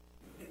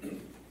 If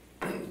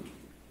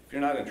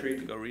you're not intrigued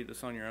to go read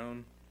this on your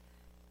own,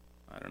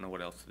 I don't know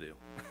what else to do.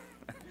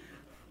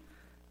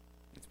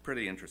 It's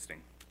pretty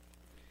interesting.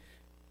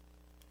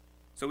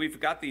 So we've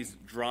got these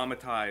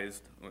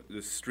dramatized,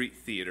 the street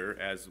theater,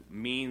 as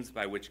means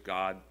by which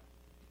God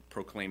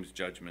proclaims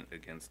judgment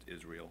against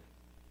Israel.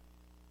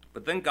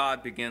 But then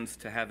God begins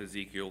to have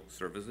Ezekiel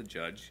serve as a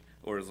judge,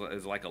 or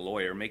as like a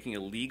lawyer, making a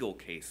legal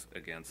case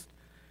against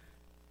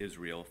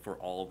Israel for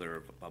all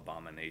their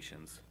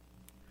abominations.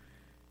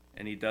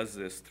 And he does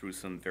this through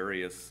some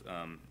various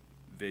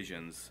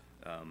visions.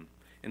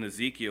 In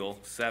Ezekiel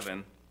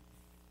 7,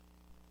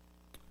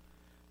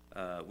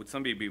 would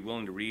somebody be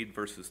willing to read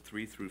verses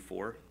 3 through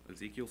 4?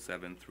 Ezekiel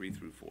 7, 3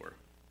 through 4.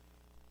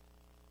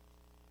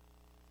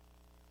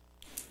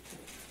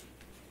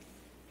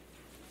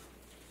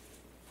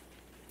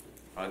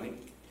 Rodney?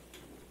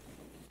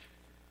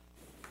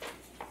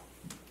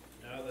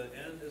 Now the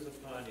end is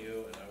upon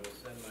you, and I will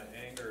send my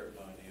anger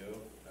upon you.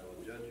 I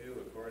will judge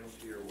you according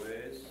to your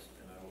ways,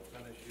 and I will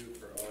punish you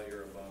for all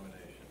your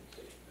abominations.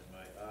 And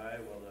my eye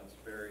will not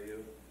spare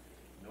you,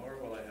 nor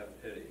will I have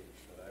pity,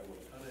 but I will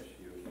punish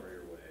you for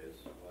your ways,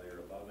 while your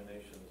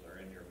abominations are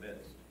in your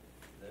midst.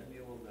 Then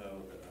you will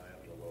know that I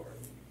am the Lord.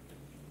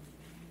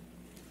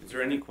 Is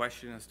there any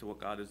question as to what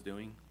God is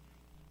doing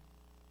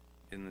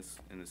in this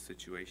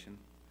situation?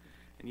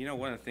 And you know,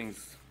 one of the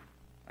things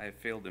I have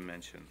failed to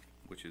mention,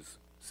 which is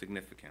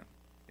significant,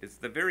 is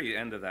the very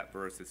end of that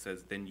verse. It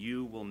says, "Then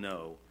you will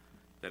know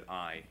that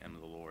I am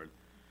the Lord."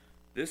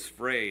 This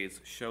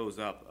phrase shows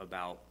up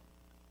about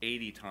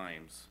 80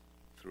 times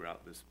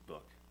throughout this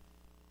book.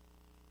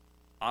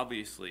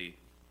 Obviously,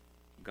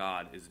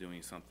 God is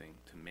doing something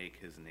to make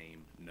his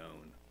name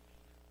known.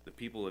 The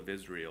people of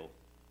Israel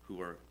who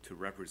are to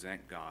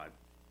represent God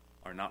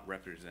are not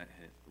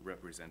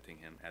representing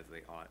him as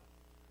they ought.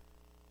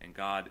 And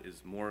God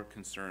is more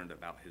concerned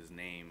about his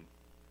name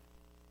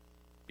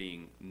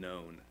being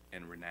known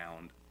and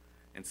renowned.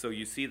 And so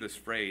you see this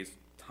phrase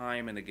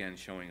time and again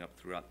showing up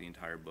throughout the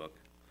entire book,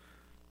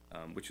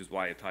 which is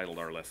why I titled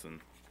our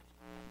lesson,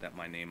 "That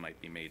My Name Might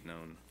Be Made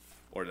Known,"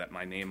 or that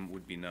my name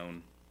would be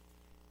known.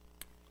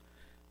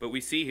 But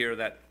we see here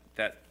that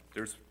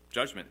there's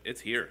judgment.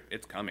 It's here.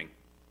 It's coming.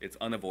 It's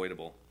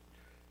unavoidable.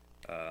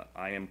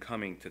 I am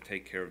coming to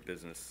take care of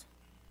business.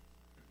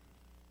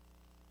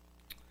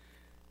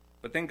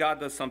 But then God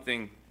does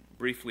something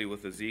briefly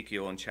with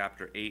Ezekiel in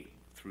chapter 8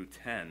 through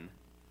 10,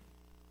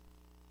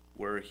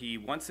 where he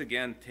once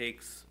again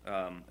takes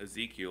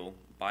Ezekiel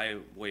by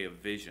way of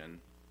vision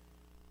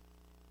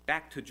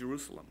back to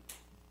Jerusalem,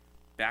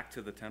 back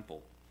to the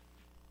temple.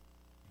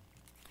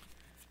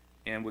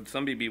 And would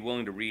somebody be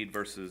willing to read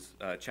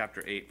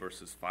chapter 8,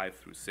 verses 5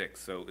 through 6?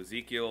 So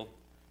Ezekiel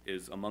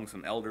is among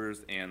some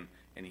elders, and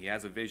he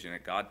has a vision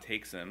that God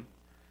takes him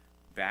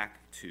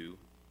back to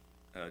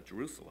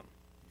Jerusalem.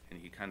 And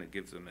he kind of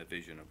gives them a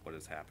vision of what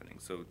is happening.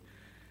 So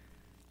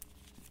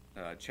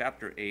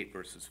chapter 8,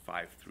 verses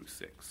 5 through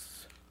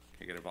 6.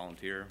 Can I get a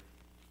volunteer?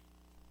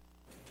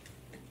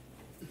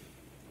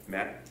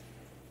 Matt?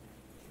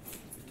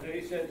 Then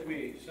he said to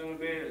me, "Son of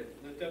man,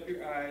 lift up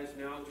your eyes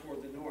now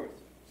toward the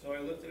north." So I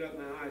lifted up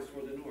my eyes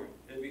toward the north,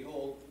 and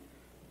behold,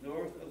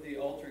 north of the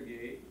altar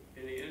gate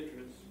in the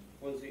entrance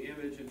was the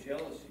image of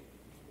jealousy.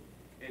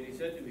 And he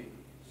said to me,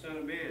 "Son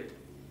of man,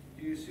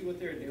 do you see what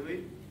they're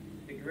doing?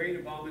 The great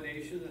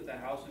abomination that the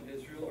house of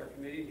Israel are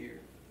committing here,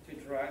 to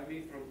drive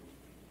me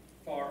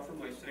far from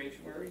my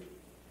sanctuary?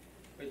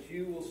 But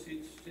you will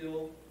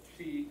still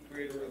see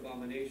greater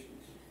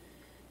abominations."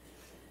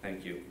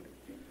 Thank you.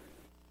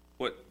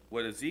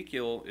 What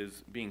Ezekiel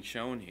is being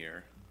shown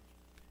here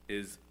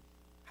is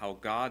how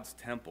God's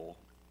temple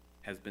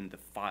has been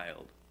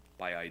defiled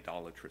by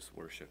idolatrous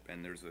worship.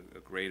 And there's a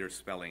greater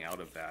spelling out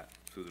of that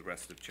through the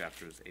rest of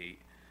chapters 8.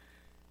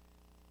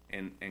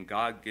 And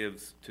God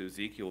gives to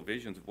Ezekiel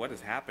visions of what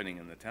is happening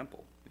in the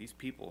temple. These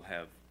people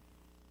have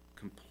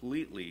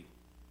completely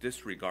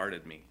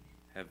disregarded me,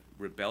 have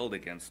rebelled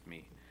against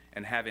me,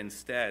 and have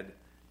instead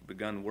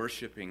begun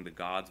worshiping the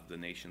gods of the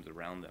nations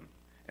around them,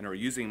 and are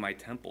using my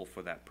temple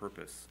for that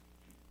purpose.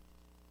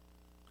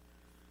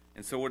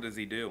 And so what does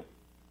he do?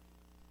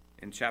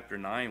 In chapter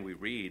 9, we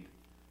read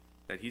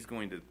that he's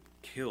going to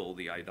kill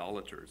the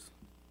idolaters.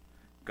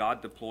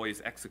 God deploys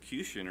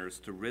executioners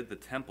to rid the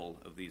temple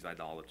of these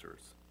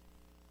idolaters.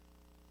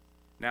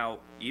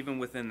 Now, even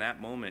within that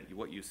moment,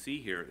 what you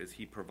see here is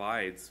he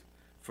provides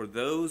for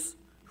those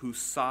who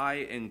sigh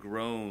and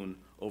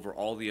groan over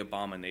all the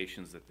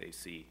abominations that they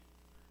see.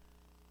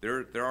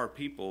 There are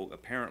people,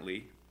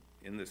 apparently,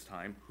 in this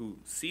time, who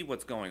see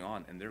what's going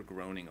on, and they're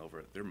groaning over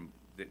it.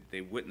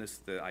 They witness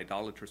the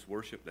idolatrous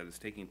worship that is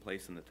taking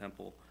place in the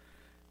temple,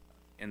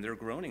 and they're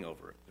groaning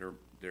over it.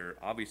 They're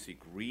obviously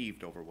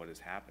grieved over what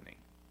is happening.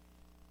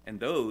 And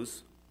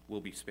those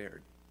will be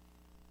spared,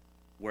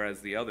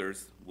 whereas the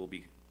others will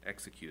be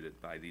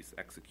executed by these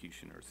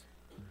executioners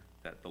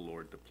that the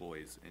Lord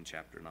deploys in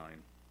chapter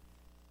 9.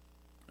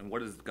 And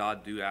what does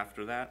God do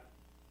after that?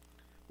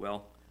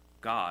 Well,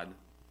 God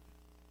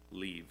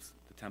leaves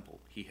the temple.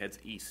 He heads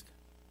east.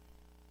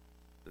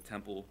 The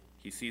temple,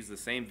 he sees the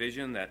same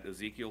vision that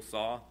Ezekiel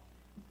saw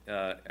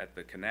at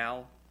the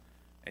canal,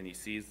 and he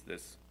sees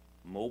this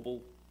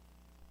mobile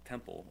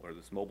temple, or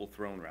this mobile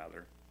throne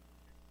rather,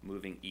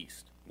 moving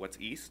east. What's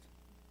east?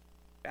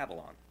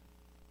 Babylon.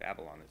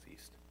 Babylon is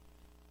east.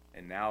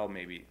 And now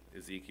maybe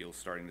Ezekiel's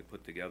starting to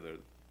put together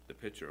the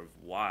picture of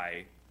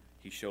why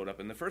he showed up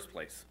in the first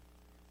place.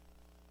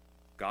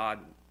 God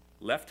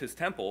left his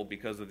temple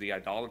because of the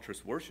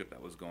idolatrous worship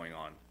that was going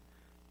on.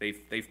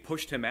 They've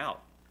pushed him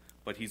out,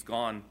 but he's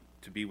gone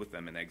to be with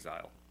them in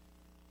exile.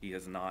 He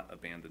has not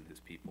abandoned his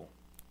people.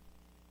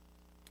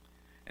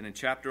 And in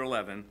chapter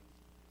 11,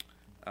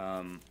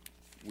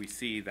 we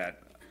see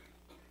that,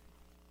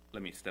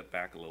 let me step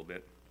back a little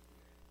bit.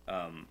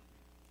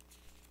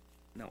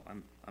 No,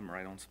 I'm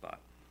right on spot.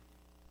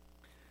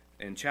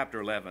 In chapter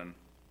 11,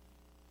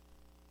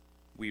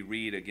 we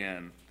read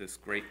again this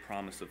great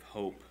promise of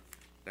hope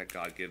that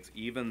God gives,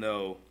 even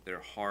though their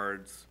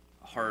hearts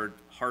are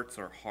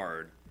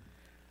hard.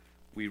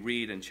 We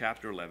read in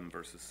chapter 11,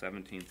 verses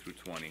 17 through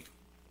 20.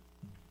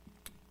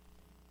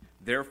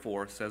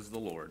 Therefore, thus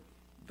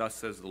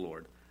says the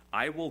Lord,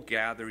 I will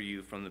gather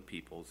you from the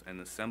peoples and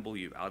assemble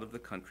you out of the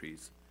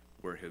countries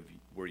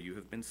where you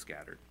have been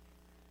scattered.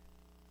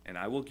 And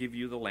I will give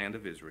you the land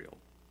of Israel.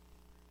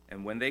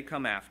 And when they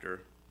come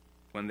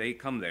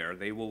there,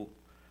 they will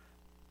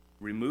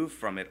remove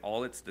from it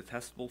all its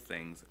detestable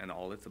things and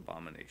all its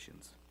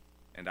abominations.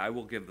 And I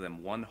will give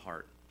them one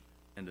heart,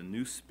 and a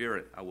new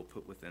spirit I will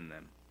put within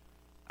them.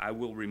 I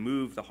will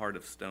remove the heart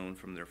of stone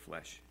from their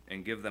flesh,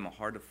 and give them a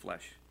heart of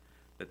flesh,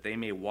 that they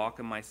may walk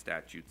in my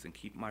statutes and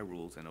keep my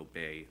rules and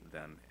obey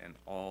them,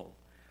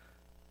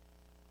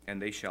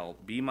 and they shall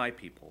be my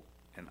people,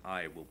 and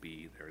I will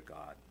be their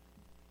God.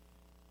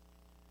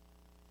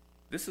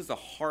 This is a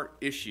heart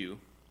issue,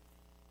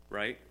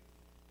 right?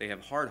 They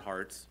have hard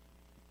hearts.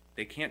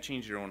 They can't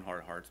change their own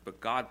hard hearts,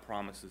 but God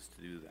promises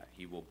to do that.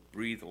 He will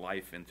breathe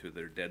life into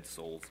their dead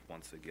souls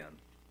once again.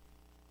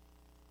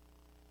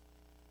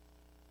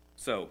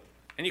 So,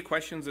 any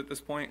questions at this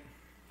point?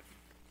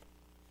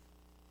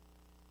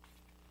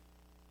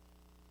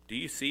 Do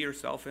you see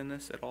yourself in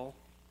this at all?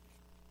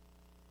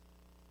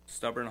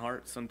 Stubborn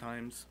hearts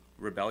sometimes,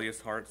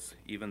 rebellious hearts,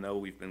 even though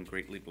we've been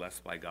greatly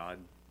blessed by God.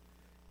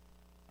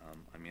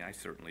 I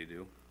certainly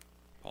do.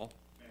 Paul?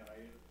 Yeah,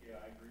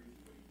 I agree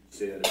with what you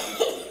said.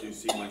 I do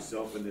see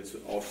myself in this.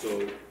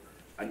 Also,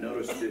 I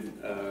noticed in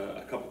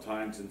a couple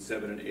times in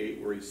 7 and 8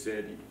 where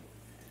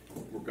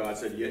God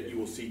said, yet you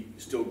will see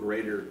still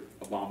greater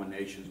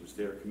abominations which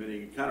they are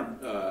committing. It kind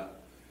of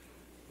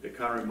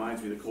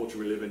reminds me of the culture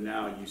we live in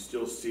now. You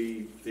still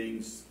see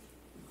things,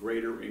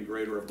 greater and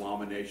greater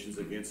abominations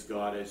against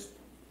God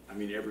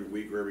every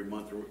week or every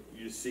month.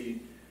 You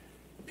see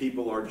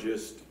people are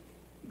just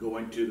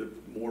going to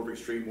the more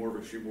extreme,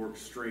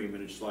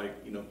 and it's like,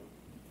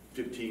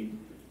 15,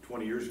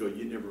 20 years ago,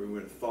 you never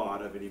would have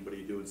thought of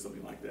anybody doing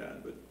something like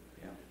that. But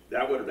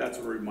yeah, that's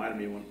what reminded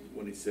me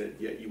when he said,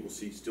 yet you will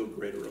see still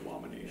greater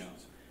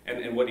abominations. Yeah.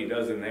 And what he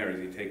does in there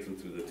is he takes them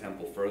through the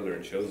temple further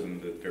and shows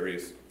them the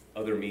various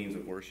other means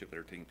of worship that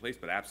are taking place.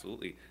 But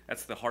absolutely,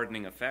 that's the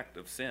hardening effect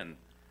of sin,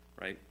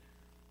 right?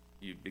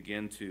 You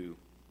begin to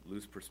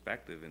lose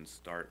perspective and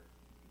start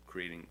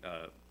creating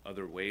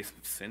other ways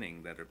of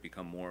sinning that have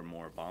become more and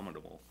more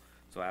abominable.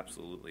 So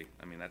absolutely,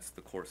 that's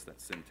the course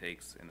that sin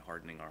takes in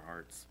hardening our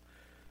hearts.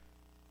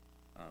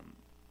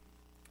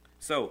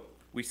 So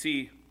we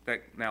see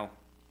that now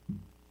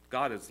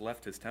God has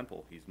left his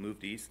temple. He's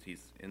moved east.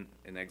 He's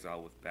in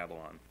exile with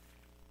Babylon,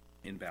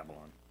 in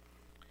Babylon.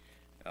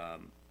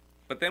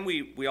 But then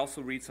we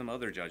also read some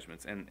other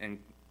judgments, and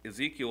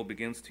Ezekiel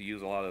begins to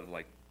use a lot of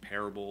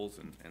parables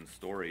and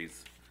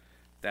stories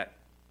that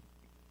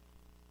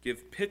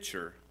give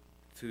picture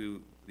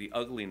to the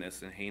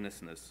ugliness and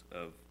heinousness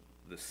of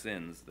the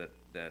sins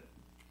that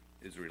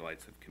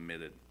Israelites have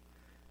committed.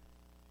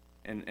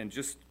 And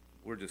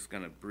we're just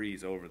going to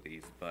breeze over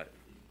these, but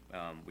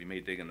we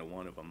may dig into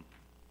one of them.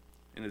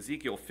 In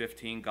Ezekiel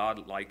 15,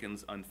 God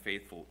likens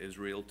unfaithful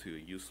Israel to a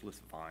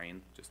useless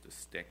vine, just a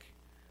stick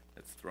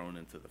that's thrown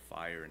into the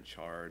fire and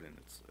charred, and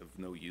it's of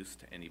no use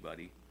to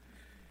anybody.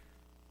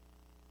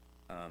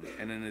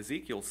 And in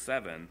Ezekiel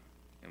 7,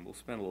 and we'll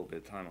spend a little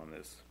bit of time on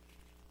this,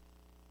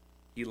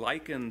 he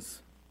likens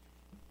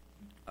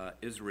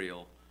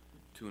Israel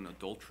to an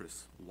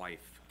adulterous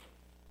wife.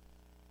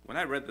 When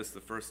I read this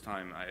the first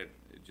time,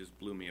 it just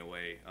blew me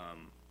away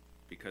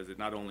because it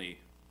not only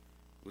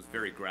was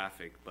very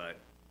graphic, but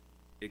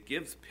it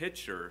gives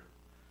picture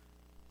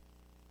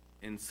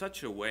in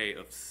such a way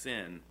of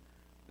sin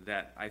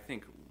that I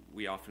think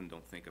we often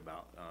don't think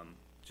about,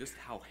 just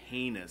how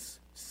heinous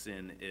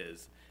sin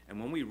is. And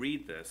when we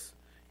read this,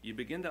 you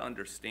begin to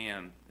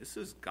understand this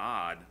is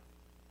God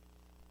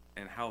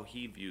and how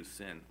he views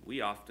sin.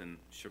 We often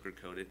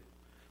sugarcoat it,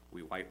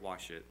 we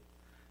whitewash it,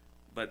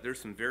 but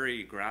there's some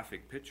very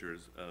graphic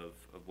pictures of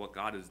what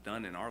God has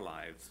done in our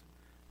lives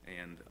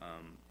and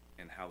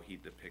how he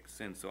depicts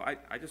sin. So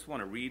I just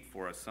want to read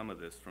for us some of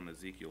this from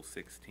Ezekiel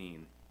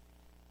 16.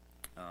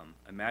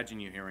 Imagine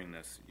you hearing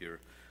this.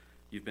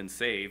 You've been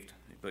saved,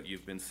 but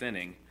you've been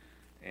sinning,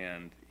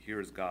 and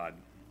here's God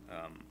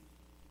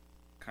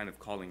kind of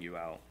calling you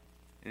out.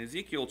 In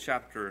Ezekiel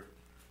chapter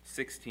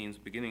 16,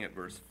 beginning at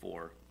verse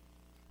 4,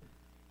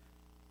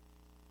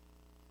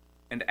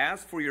 and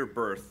as for your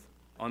birth,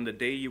 on the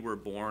day you were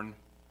born,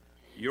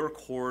 your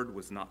cord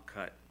was not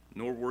cut,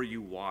 nor were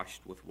you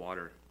washed with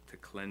water to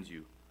cleanse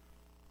you.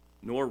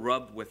 nor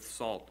rubbed with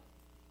salt,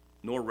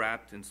 nor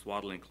wrapped in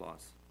swaddling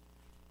cloths.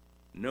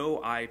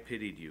 No eye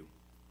pitied you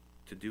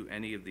to do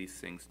any of these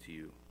things to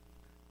you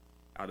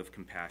out of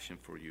compassion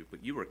for you,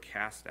 but you were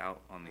cast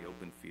out on the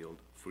open field,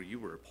 for you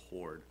were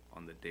abhorred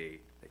on the day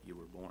that you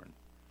were born.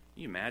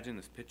 Can you imagine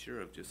this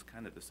picture of just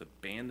kind of this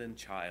abandoned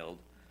child,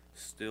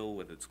 still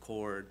with its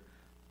cord,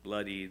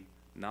 bloodied,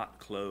 not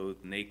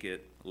clothed,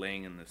 naked,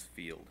 laying in this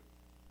field?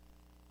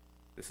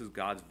 This is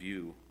God's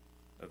view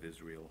of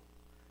Israel.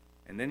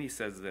 And then he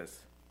says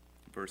this,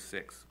 verse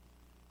 6,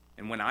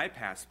 "And when I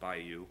passed by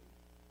you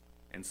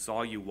and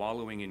saw you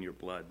wallowing in your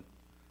blood,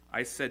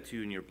 I said to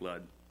you in your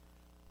blood,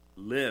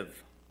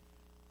 live.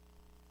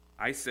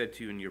 I said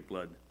to you in your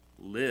blood,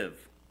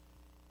 live.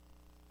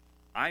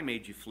 I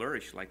made you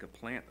flourish like a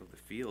plant of the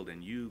field,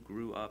 and you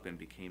grew up and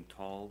became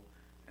tall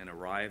and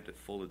arrived at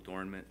full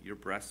adornment. Your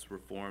breasts were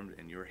formed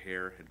and your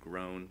hair had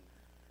grown,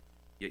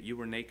 yet you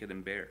were naked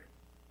and bare.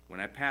 When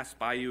I passed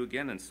by you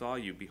again and saw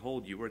you,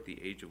 behold, you were at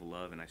the age of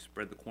love, and I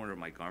spread the corner of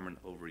my garment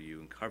over you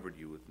and covered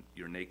you with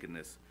your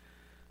nakedness.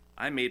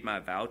 I made my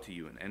vow to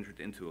you and entered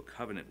into a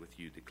covenant with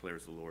you,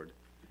 declares the Lord,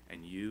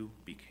 and you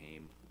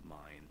became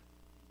mine."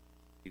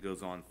 He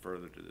goes on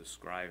further to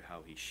describe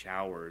how he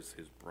showers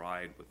his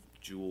bride with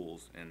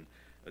jewels and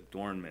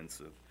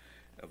adornments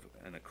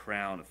and a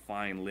crown of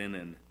fine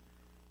linen.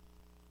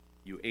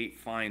 You ate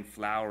fine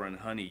flour and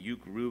honey. You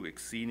grew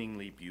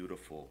exceedingly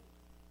beautiful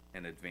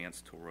and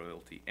advanced to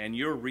royalty. And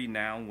your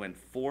renown went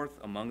forth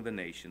among the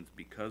nations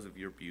because of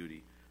your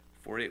beauty,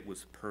 for it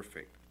was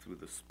perfect through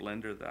the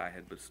splendor that I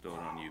had bestowed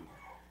on you,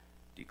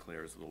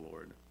 declares the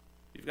Lord.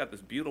 You've got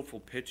this beautiful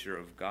picture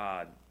of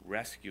God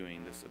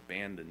rescuing this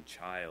abandoned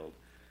child,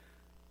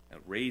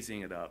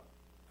 raising it up,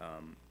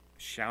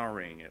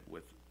 showering it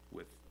with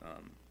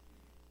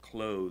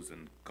clothes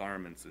and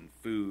garments and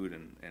food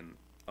and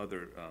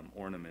other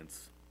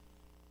ornaments.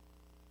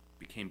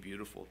 Became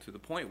beautiful to the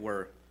point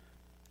where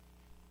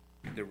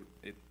there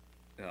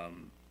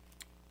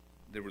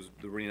was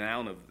the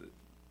renown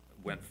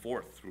went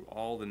forth through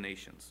all the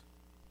nations.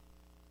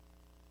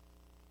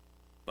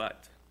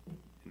 But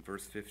in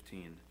verse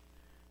 15,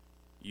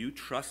 you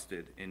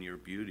trusted in your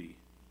beauty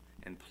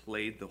and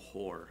played the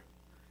whore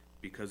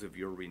because of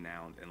your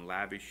renown, and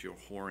lavished your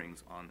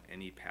whorings on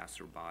any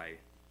passerby.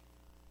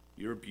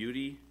 Your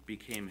beauty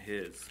became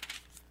his.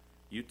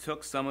 You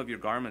took some of your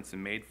garments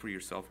and made for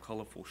yourself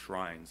colorful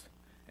shrines,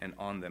 and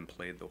on them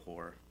played the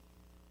whore.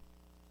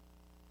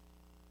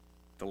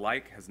 The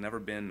like has never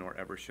been nor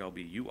ever shall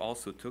be. You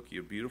also took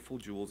your beautiful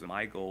jewels and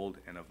my gold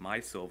and of my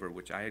silver,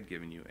 which I had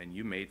given you, and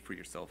you made for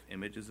yourself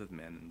images of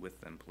men, and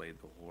with them played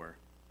the whore.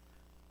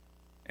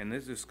 And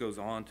this just goes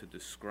on to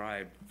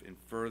describe in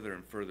further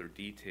and further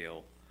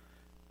detail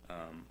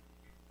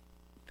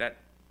that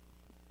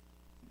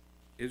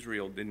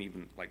Israel didn't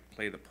even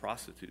play the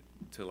prostitute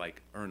to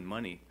earn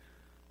money.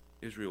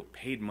 Israel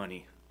paid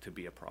money to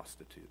be a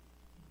prostitute,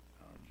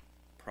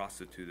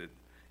 prostituted.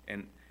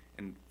 And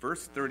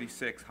verse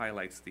 36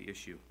 highlights the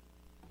issue.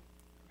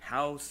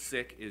 How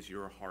sick is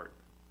your heart?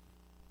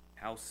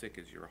 How sick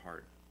is your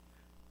heart?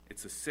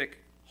 It's a sick,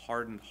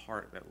 hardened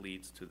heart that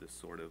leads to this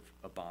sort of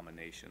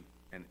abomination,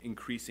 and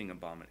increasing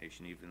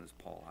abomination, even as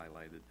Paul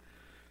highlighted.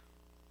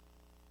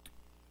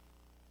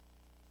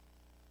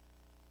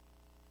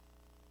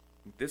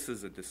 This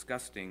is a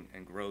disgusting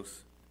and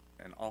gross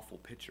and awful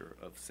picture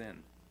of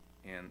sin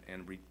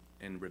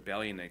and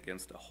rebellion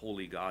against a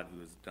holy God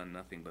who has done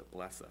nothing but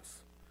bless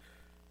us.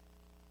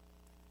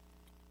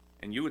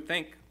 And you would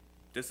think,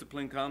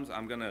 discipline comes,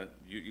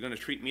 you're gonna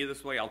treat me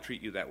this way, I'll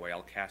treat you that way,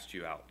 I'll cast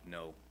you out.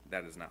 No,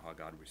 that is not how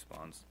God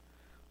responds.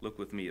 Look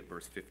with me at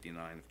verse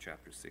 59 of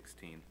chapter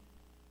 16.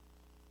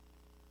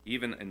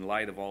 Even in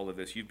light of all of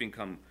this, you've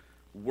become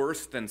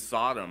worse than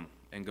Sodom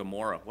and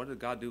Gomorrah. What did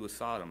God do with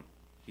Sodom?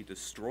 He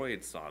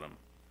destroyed Sodom,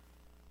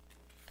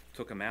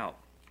 took him out.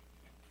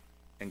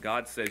 And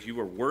God says, you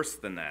were worse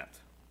than that.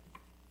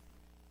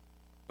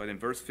 But in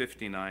verse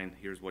 59,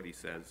 here's what he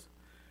says.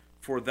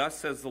 For thus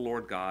says the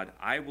Lord God,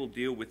 I will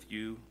deal with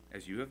you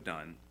as you have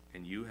done,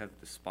 and you have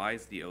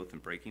despised the oath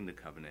and breaking the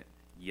covenant,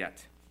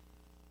 yet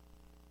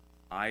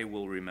I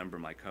will remember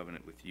my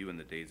covenant with you in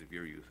the days of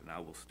your youth, and I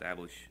will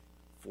establish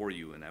for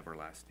you an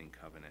everlasting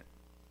covenant.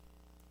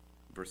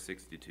 Verse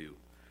 62,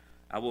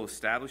 I will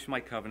establish my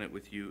covenant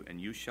with you, and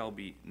you shall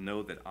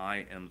know that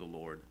I am the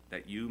Lord,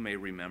 that you may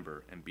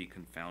remember and be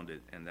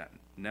confounded, and that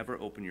never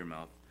open your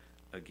mouth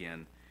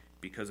again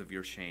because of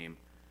your shame,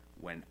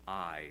 when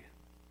I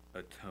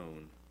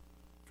atone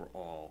for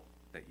all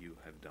that you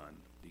have done,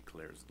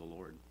 declares the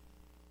Lord.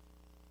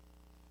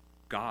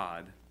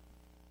 God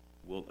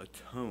will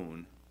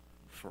atone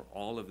for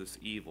all of this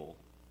evil,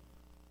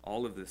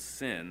 all of this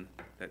sin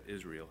that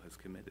Israel has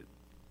committed.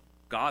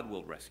 God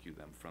will rescue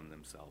them from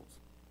themselves.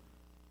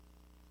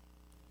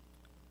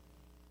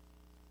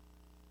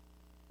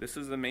 This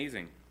is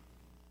amazing.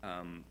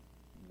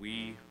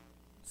 We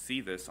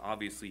see this,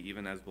 obviously,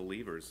 even as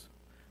believers.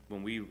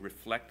 When we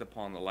reflect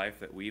upon the life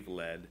that we've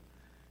led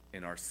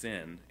in our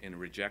sin, in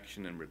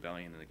rejection and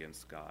rebellion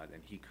against God,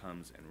 and he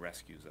comes and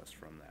rescues us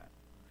from that.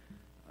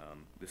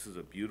 This is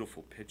a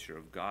beautiful picture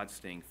of God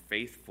staying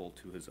faithful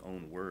to his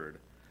own word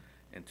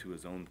and to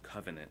his own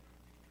covenant.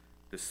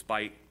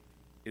 Despite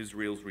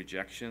Israel's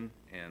rejection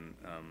and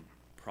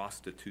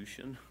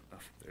prostitution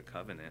of their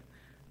covenant,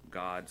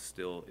 God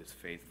still is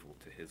faithful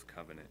to his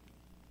covenant.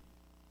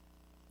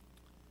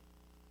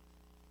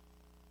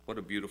 What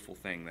a beautiful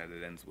thing that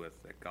it ends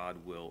with, that God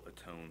will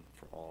atone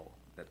for all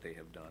that they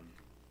have done.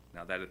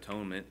 Now, that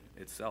atonement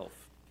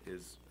itself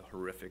is a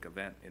horrific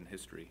event in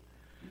history,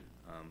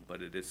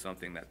 but it is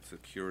something that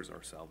secures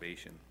our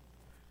salvation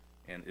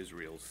and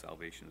Israel's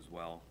salvation as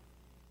well.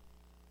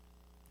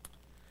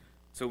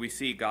 So we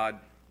see God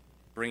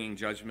bringing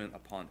judgment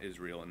upon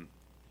Israel, and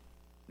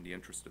in the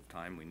interest of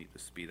time, we need to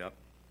speed up.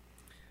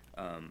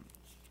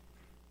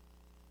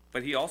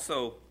 But he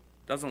also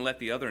doesn't let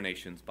the other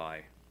nations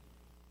by.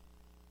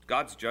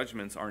 God's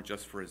judgments aren't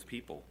just for his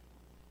people,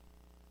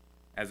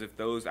 as if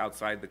those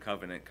outside the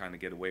covenant kind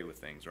of get away with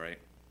things, right?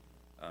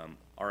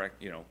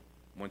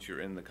 Once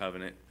you're in the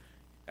covenant,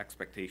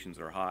 expectations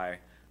are high.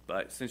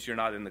 But since you're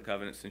not in the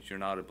covenant, since you're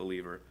not a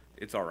believer,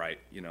 it's all right.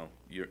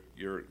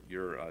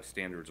 Your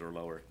standards are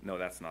lower. No,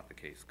 that's not the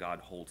case. God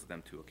holds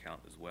them to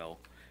account as well,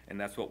 and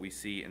that's what we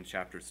see in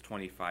chapters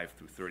 25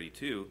 through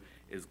 32.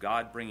 Is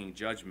God bringing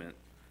judgment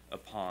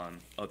upon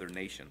other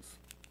nations?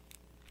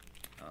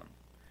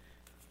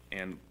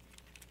 And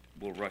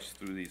we'll rush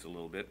through these a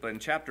little bit. But in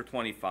chapter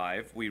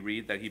 25, we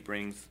read that he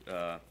brings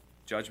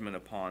judgment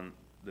upon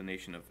the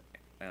nation of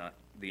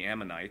the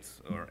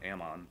Ammonites, or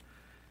Ammon.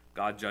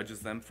 God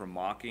judges them for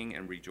mocking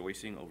and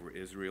rejoicing over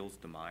Israel's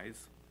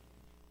demise.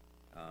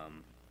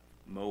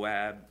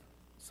 Moab,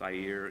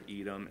 Seir,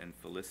 Edom, and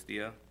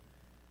Philistia,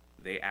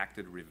 they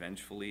acted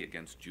revengefully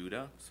against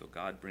Judah, so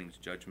God brings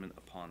judgment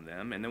upon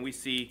them. And then we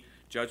see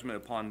judgment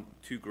upon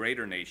two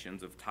greater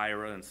nations of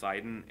Tyre and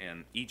Sidon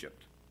and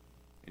Egypt.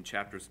 In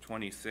chapters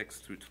 26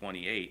 through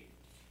 28,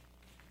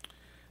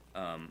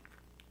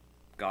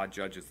 God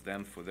judges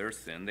them for their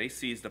sin. They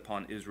seized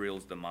upon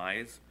Israel's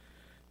demise,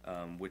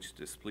 which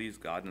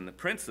displeased God. And the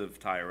prince of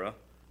Tyre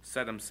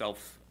set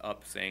himself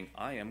up saying,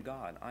 I am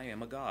God, I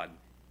am a god.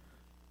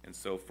 And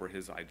so for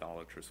his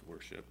idolatrous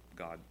worship,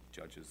 God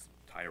judges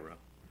Tyre.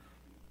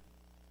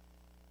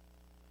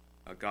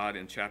 God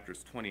in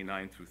chapters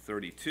 29 through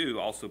 32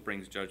 also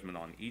brings judgment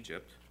on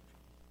Egypt.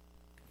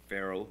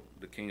 Pharaoh,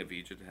 the king of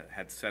Egypt,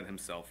 had set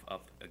himself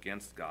up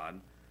against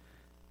God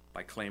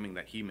by claiming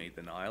that he made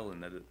the Nile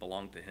and that it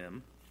belonged to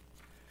him.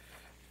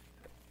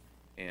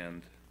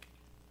 And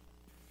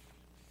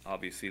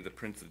obviously the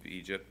prince of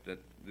Egypt,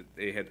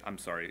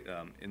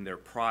 in their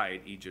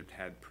pride, Egypt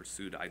had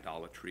pursued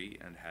idolatry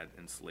and had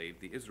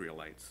enslaved the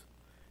Israelites.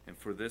 And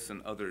for this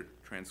and other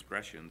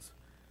transgressions,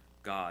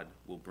 God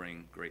will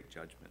bring great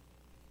judgment.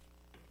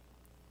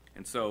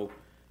 And so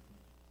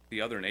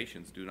the other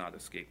nations do not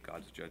escape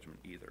God's judgment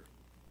either.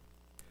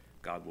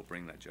 God will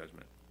bring that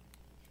judgment.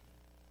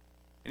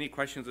 Any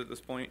questions at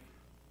this point?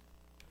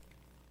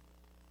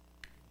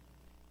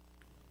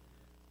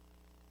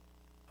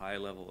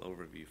 High-level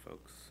overview,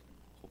 folks.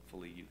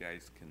 Hopefully you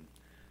guys can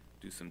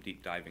do some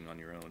deep diving on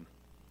your own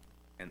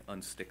and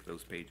unstick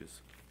those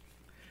pages.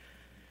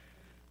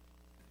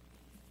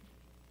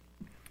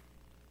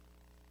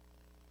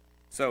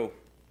 So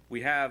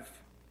we have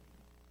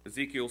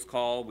Ezekiel's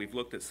call. We've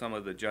looked at some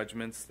of the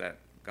judgments that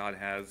God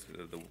has,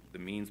 the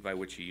means by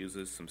which he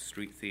uses, some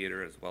street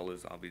theater, as well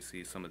as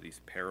obviously some of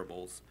these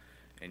parables.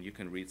 And you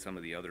can read some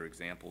of the other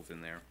examples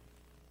in there.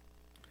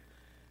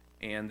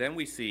 And then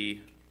we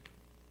see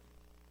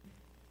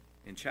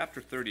in chapter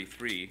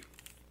 33,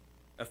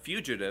 a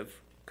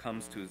fugitive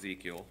comes to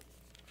Ezekiel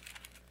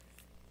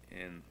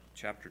in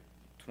chapter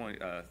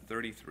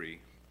 33,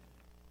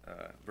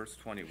 verse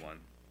 21.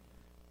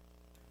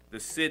 The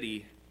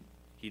city,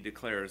 he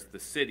declares, the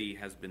city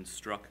has been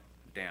struck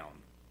down.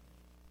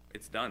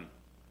 It's done.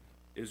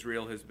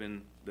 Israel has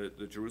been,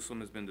 the Jerusalem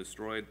has been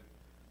destroyed.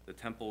 The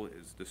temple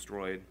is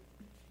destroyed.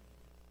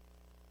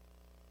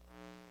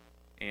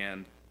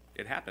 And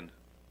it happened,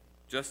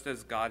 just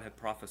as God had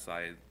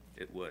prophesied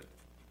it would.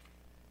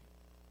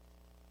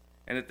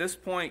 And at this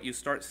point, you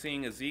start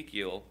seeing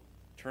Ezekiel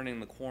turning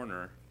the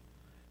corner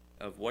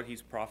of what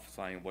he's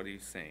prophesying, what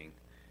he's saying,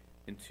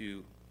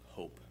 into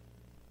hope.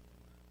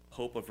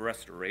 Hope of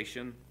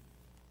restoration,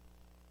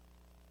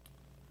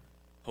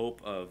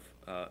 hope of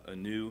a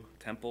new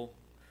temple.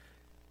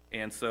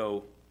 And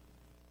so,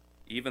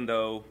 even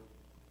though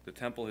the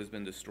temple has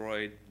been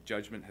destroyed,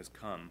 judgment has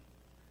come,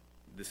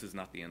 this is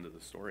not the end of the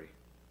story.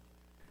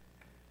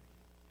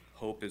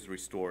 Hope is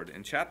restored.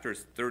 In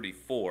chapters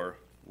 34,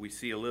 we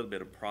see a little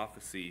bit of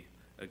prophecy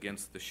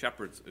against the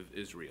shepherds of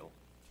Israel.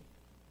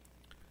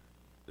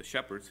 The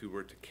shepherds who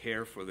were to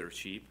care for their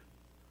sheep,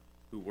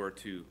 who were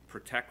to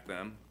protect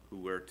them, who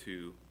were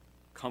to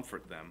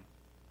comfort them,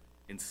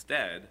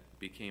 instead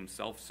became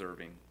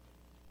self-serving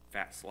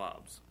fat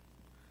slobs.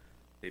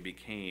 They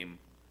became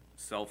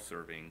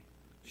self-serving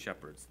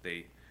shepherds.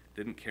 They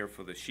didn't care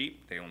for the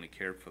sheep, they only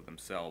cared for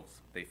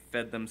themselves. They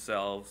fed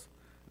themselves,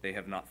 they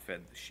have not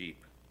fed the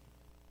sheep.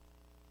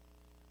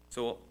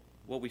 So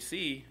what we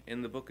see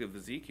in the book of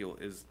Ezekiel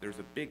is there's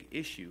a big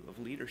issue of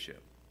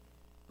leadership.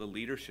 The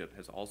leadership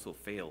has also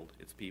failed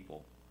its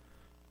people.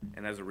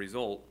 And as a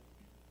result,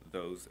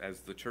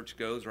 as the church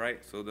goes,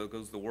 right, so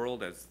goes the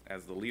world.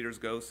 As the leaders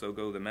go, so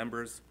go the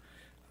members.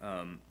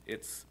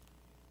 It's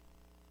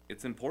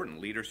important.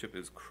 Leadership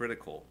is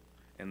critical.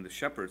 And the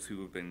shepherds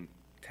who have been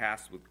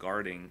tasked with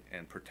guarding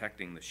and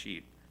protecting the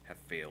sheep have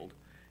failed.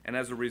 And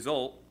as a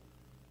result,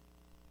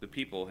 the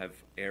people have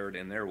erred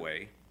in their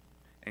way,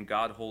 and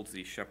God holds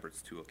these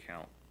shepherds to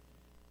account.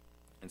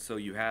 And so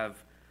you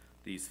have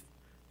these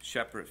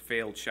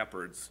failed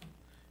shepherds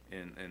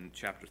in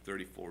chapter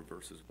 34,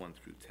 verses 1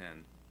 through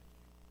 10.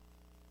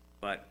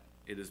 But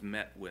it is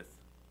met with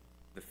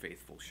the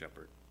faithful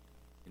shepherd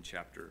in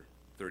chapter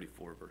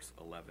 34, verse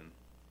 11.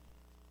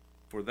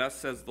 For thus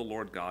says the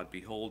Lord God,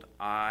 behold,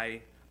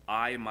 I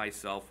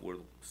myself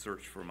will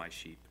search for my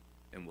sheep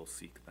and will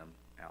seek them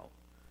out.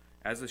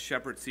 As a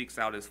shepherd seeks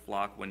out his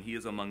flock when he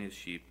is among his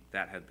sheep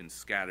that have been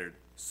scattered,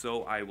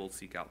 so I will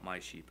seek out my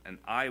sheep, and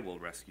I will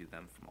rescue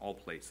them from all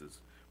places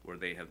where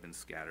they have been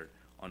scattered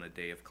on a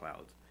day of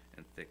clouds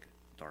and thick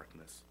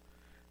darkness.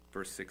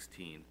 Verse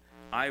 16,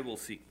 I will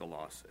seek the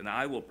lost, and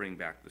I will bring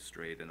back the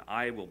strayed, and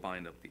I will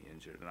bind up the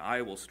injured, and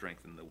I will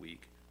strengthen the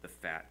weak, the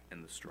fat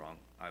and the strong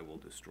I will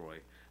destroy.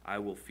 I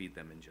will feed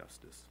them in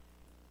justice.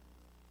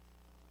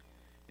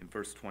 In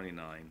verse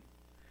 29,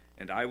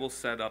 and I will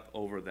set up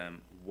over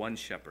them one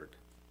shepherd,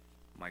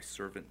 my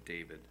servant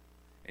David,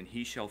 and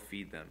he shall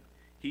feed them.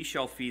 He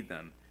shall feed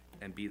them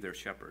and be their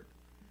shepherd.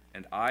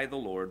 And I, the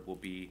Lord, will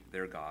be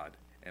their God,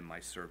 and my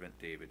servant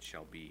David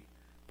shall be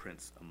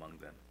prince among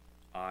them.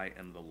 I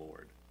am the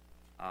Lord.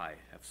 I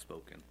have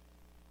spoken.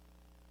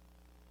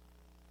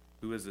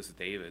 Who is this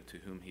David to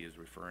whom he is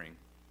referring?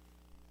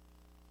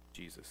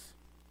 Jesus.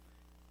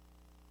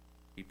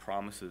 He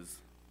promises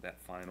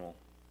that final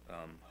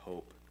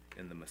hope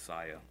in the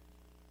Messiah.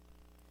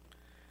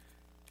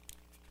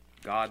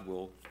 God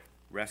will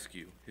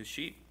rescue his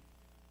sheep.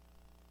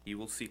 He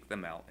will seek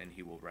them out and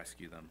he will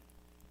rescue them.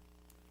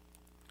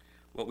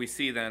 What we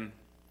see then,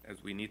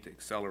 as we need to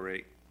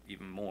accelerate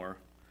even more,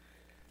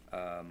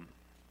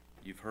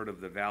 you've heard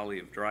of the valley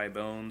of dry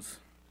bones.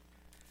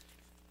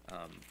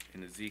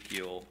 In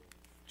Ezekiel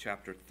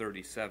chapter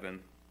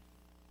 37,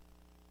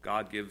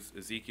 God gives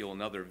Ezekiel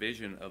another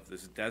vision of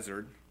this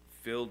desert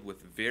filled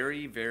with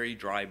very, very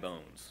dry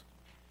bones.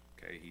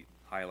 Okay, he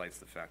highlights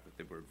the fact that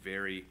they were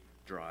very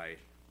dry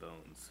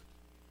bones.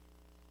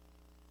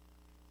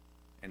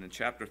 And in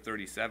chapter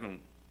 37,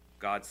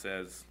 God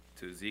says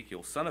to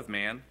Ezekiel, Son of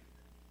man,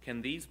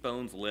 can these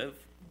bones live?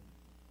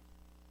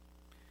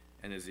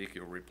 And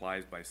Ezekiel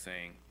replies by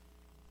saying,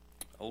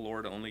 O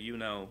Lord, only you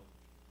know.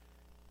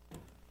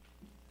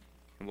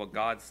 And what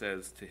God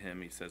says to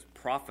him, he says,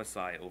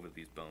 prophesy over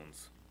these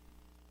bones.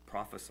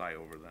 Prophesy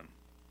over them.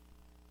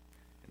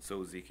 And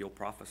so Ezekiel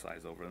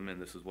prophesies over them,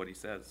 and this is what he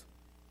says.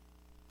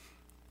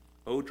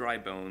 O dry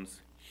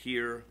bones,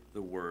 hear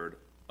the word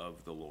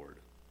of the Lord.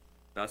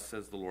 Thus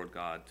says the Lord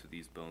God to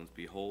these bones,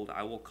 behold,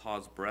 I will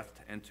cause breath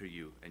to enter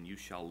you, and you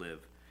shall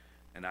live.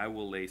 And I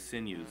will lay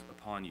sinews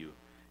upon you,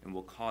 and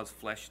will cause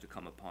flesh to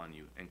come upon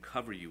you, and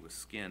cover you with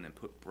skin, and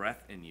put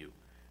breath in you,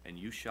 and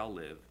you shall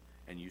live,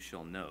 and you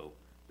shall know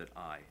that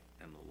I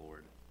am the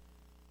Lord.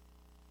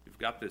 You've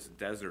got this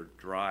desert,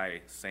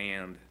 dry,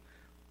 sand,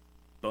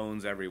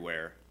 bones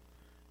everywhere,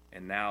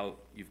 and now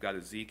you've got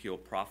Ezekiel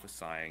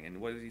prophesying, and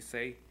what does he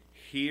say?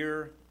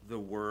 Hear the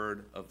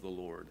word of the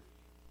Lord.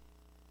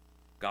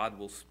 God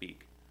will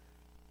speak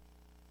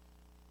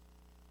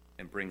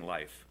and bring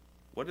life.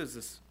 What does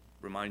this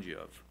remind you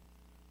of?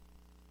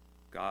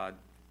 God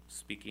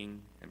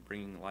speaking and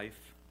bringing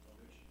life?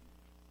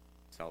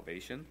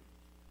 Salvation?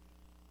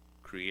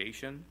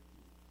 Creation?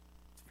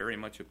 It's very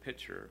much a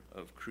picture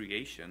of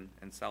creation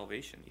and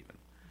salvation even.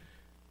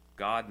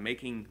 God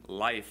making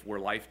life where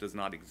life does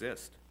not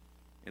exist.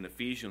 In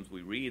Ephesians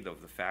we read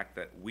of the fact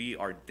that we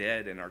are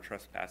dead in our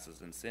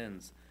trespasses and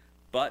sins,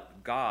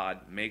 but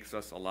God makes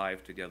us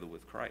alive together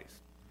with Christ.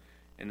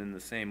 And in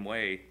the same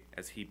way,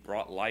 as he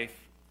brought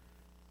life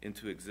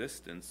into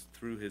existence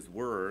through his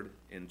word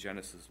in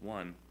Genesis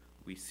 1,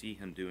 we see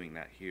him doing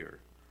that here.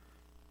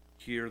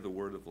 Hear the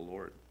word of the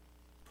Lord.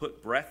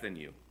 Put breath in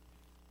you.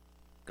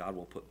 God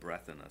will put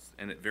breath in us.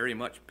 And it very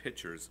much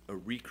pictures a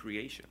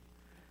recreation.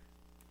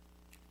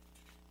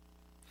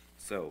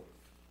 So,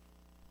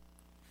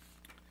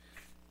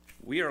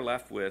 we are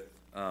left with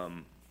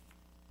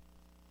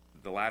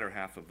the latter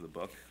half of the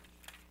book,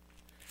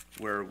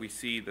 where we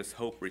see this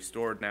hope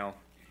restored. Now,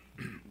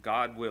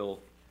 God will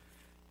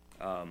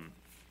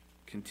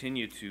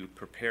continue to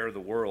prepare the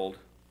world,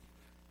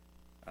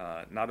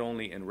 not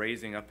only in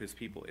raising up his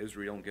people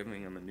Israel and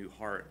giving them a new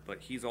heart, but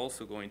he's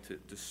also going to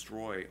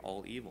destroy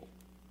all evil.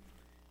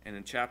 And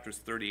in chapters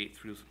 38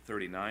 through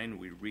 39,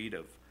 we read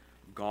of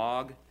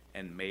Gog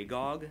and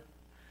Magog,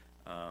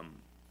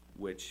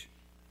 which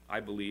I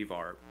believe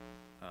are,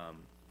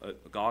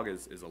 Gog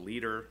is a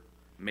leader.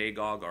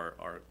 Magog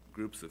are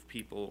groups of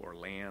people or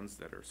lands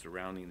that are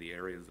surrounding the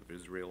areas of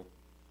Israel,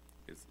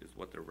 is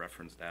what they're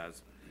referenced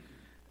as.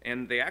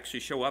 And they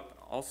actually show up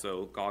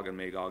also, Gog and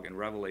Magog, in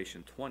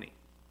Revelation 20,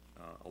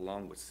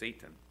 along with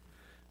Satan,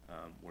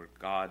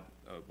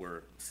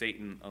 where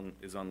Satan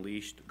is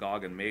unleashed.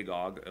 Gog and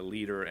Magog, a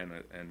leader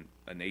and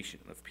a nation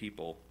of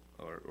people,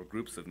 or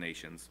groups of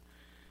nations,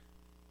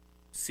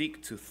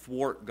 seek to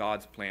thwart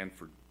God's plan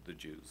for the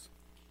Jews.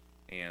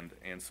 And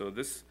so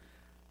this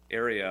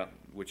area,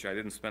 which I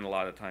didn't spend a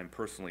lot of time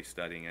personally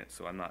studying it,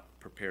 so I'm not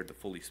prepared to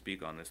fully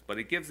speak on this, but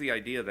it gives the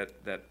idea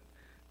that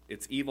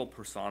it's evil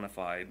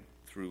personified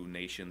through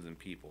nations and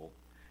people,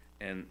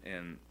 and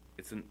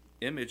it's an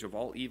image of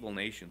all evil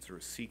nations who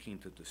are seeking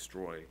to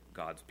destroy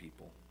God's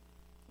people,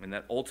 and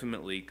that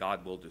ultimately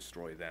God will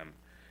destroy them.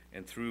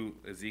 And through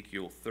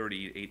Ezekiel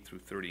 38 through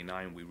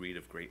 39, we read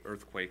of great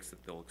earthquakes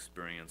that they'll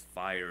experience,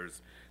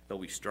 fires, they'll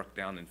be struck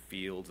down in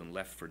fields and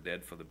left for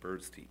dead for the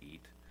birds to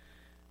eat.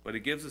 But it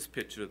gives us a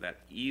picture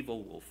that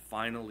evil will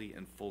finally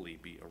and fully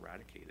be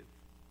eradicated.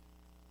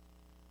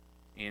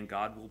 And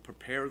God will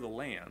prepare the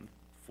land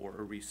for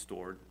a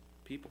restored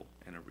people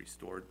and a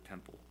restored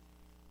temple.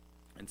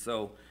 And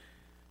so,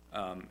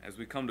 as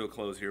we come to a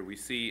close here, we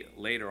see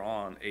later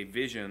on a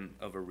vision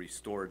of a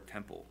restored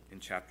temple in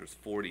chapters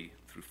 40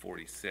 through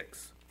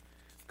 46.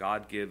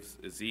 God gives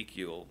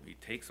Ezekiel, he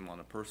takes him on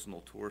a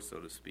personal tour, so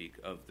to speak,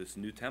 of this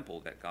new temple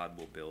that God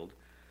will build.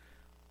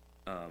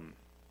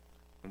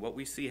 And what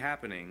we see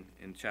happening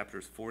in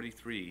chapters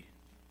 43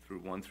 through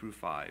 1 through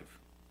 5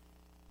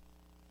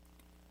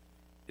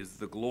 is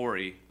the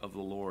glory of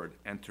the Lord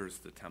enters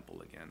the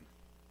temple again.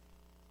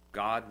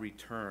 God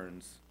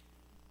returns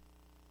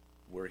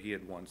where he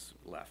had once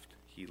left.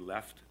 He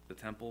left the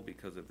temple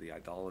because of the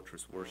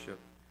idolatrous worship.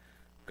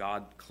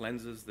 God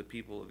cleanses the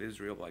people of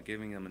Israel by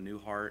giving them a new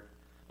heart,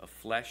 of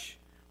flesh,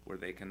 where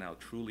they can now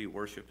truly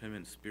worship him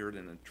in spirit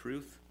and in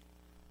truth.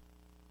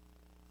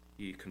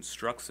 He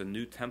constructs a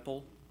new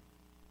temple,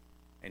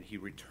 and he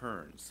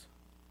returns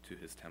to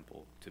his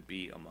temple to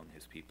be among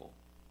his people.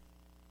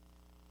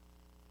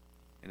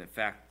 And in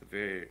fact,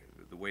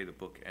 the way the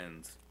book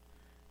ends,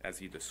 as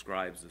he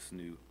describes this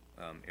new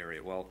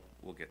area, well,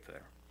 we'll get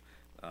there.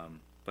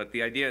 But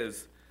the idea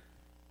is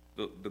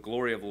the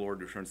glory of the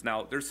Lord returns.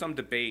 Now, there's some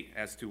debate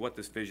as to what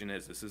this vision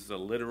is. This is a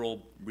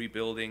literal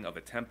rebuilding of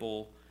a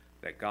temple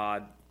that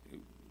God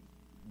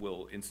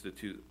will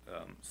institute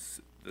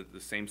the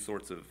same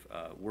sorts of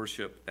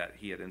worship that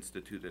he had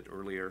instituted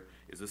earlier.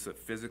 Is this a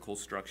physical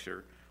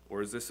structure,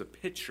 or is this a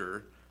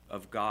picture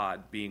of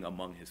God being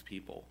among his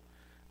people?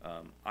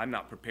 I'm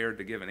not prepared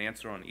to give an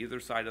answer on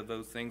either side of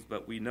those things,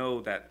 but we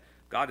know that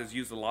God has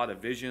used a lot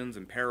of visions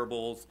and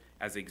parables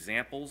as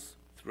examples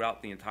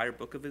throughout the entire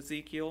book of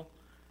Ezekiel,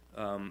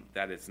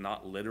 that it's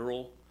not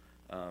literal,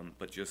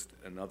 but just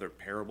another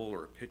parable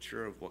or a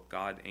picture of what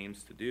God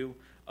aims to do.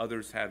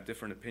 Others have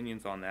different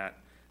opinions on that.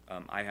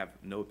 I have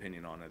no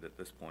opinion on it at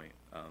this point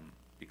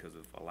because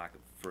of a lack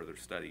of further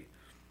study.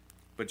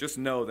 But just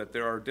know that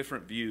there are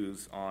different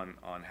views on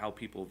how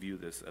people view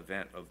this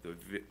event of the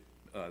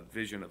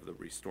vision of the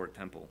restored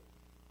temple.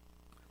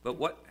 But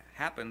what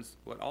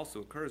also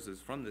occurs is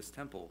from this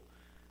temple,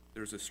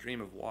 there's a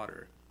stream of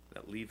water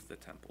that leaves the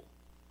temple,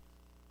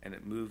 and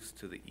it moves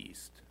to the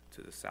east,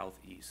 to the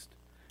southeast.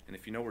 And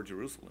if you know where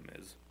Jerusalem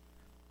is,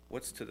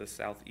 what's to the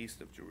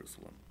southeast of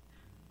Jerusalem?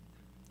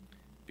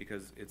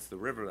 Because it's the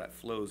river that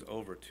flows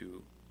over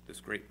to this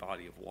great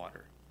body of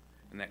water.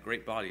 And that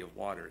great body of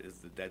water is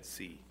the Dead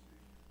Sea.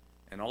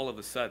 And all of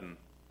a sudden,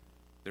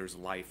 there's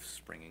life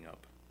springing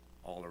up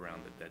all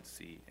around the Dead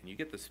Sea. And you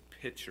get this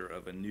picture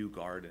of a new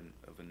garden,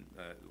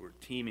 we're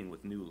teeming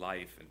with new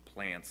life and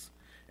plants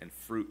and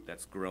fruit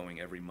that's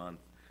growing every month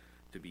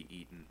to be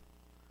eaten.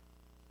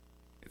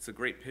 It's a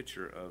great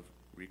picture of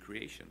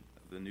recreation,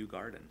 of the new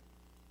garden.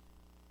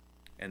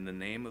 And the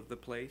name of the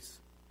place,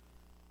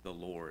 the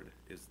Lord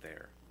is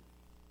there.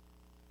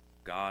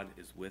 God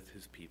is with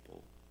his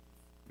people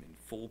in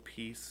full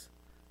peace.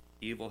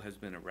 Evil has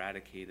been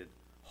eradicated.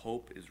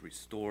 Hope is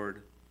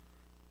restored.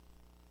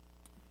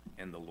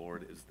 And the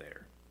Lord is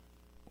there.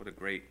 What a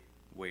great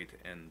way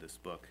to end this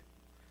book.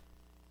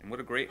 And what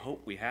a great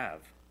hope we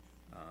have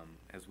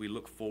as we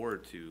look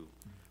forward to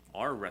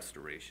our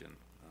restoration,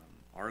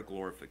 our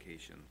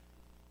glorification.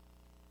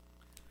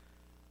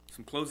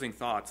 Some closing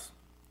thoughts.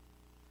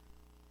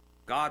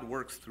 God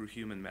works through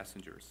human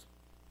messengers.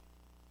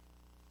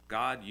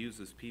 God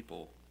uses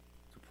people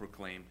to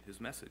proclaim his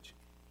message.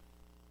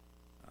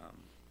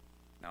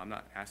 Now, I'm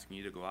not asking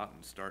you to go out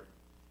and start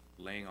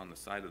laying on the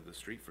side of the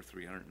street for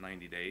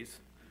 390 days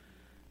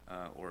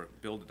or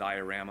build a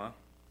diorama,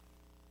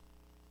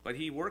 but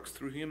he works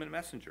through human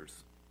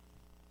messengers.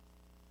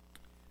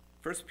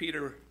 1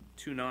 Peter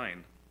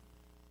 2:9.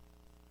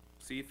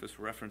 See if this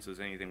references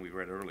anything we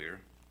read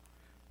earlier.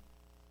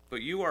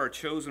 But you are a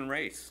chosen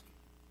race,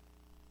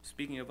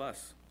 speaking of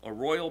us, a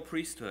royal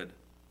priesthood,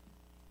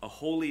 a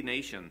holy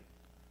nation,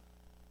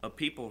 a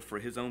people for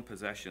his own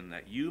possession,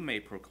 that you may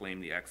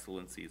proclaim the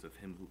excellencies of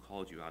him who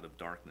called you out of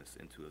darkness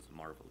into his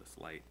marvelous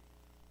light.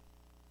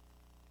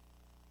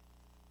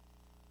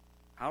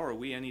 How are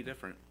we any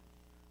different?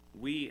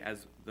 We,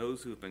 as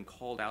those who have been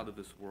called out of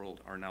this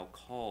world, are now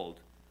called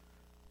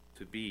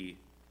to be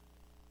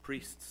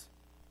priests,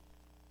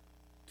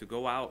 to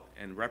go out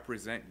and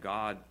represent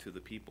God to the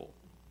people.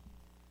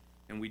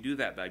 And we do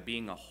that by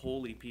being a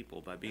holy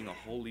people,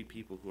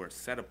 who are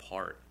set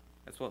apart.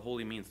 That's what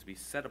holy means, to be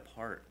set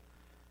apart,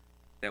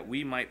 that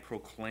we might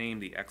proclaim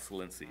the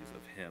excellencies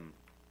of him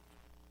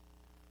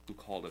who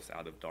called us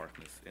out of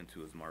darkness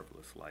into his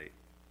marvelous light.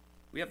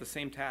 We have the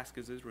same task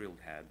as Israel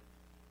had,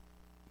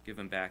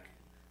 given back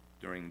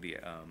during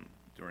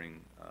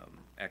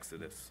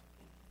Exodus.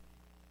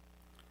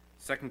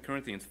 2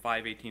 Corinthians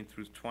 5:18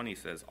 through 20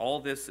 says, "All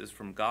this is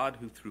from God,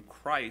 who through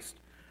Christ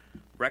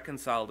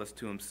reconciled us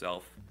to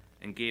himself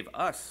and gave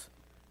us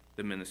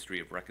the ministry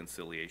of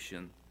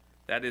reconciliation.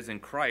 That is, in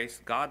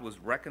Christ, God was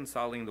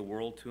reconciling the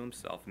world to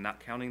himself, not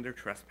counting their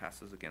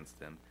trespasses against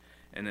them,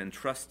 and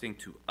entrusting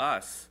to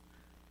us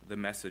the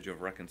message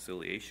of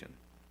reconciliation.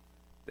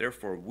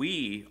 Therefore,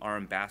 we are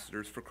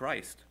ambassadors for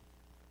Christ,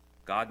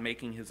 God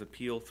making his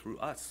appeal through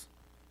us.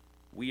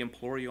 We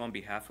implore you on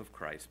behalf of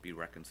Christ, be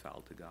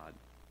reconciled to God."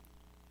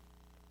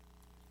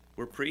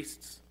 We're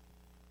priests.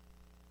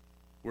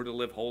 We're to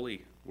live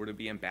holy. We're to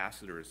be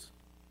ambassadors.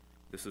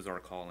 This is our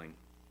calling.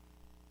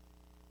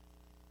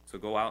 So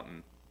go out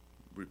and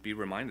be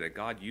reminded that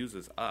God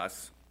uses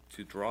us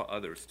to draw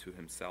others to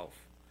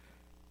himself.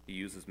 He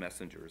uses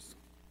messengers.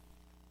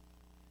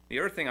 The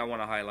other thing I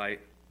want to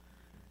highlight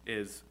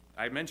is,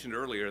 I mentioned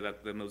earlier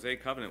that the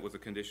Mosaic covenant was a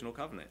conditional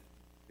covenant.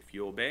 If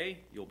you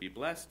obey, you'll be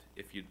blessed.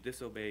 If you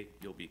disobey,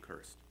 you'll be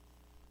cursed.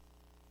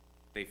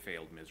 They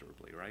failed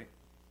miserably, right?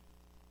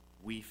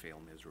 We fail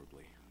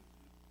miserably.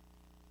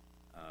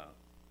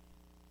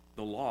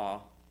 The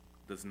law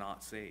does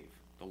not save.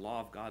 The law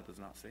of God does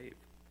not save.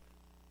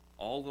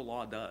 All the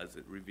law does,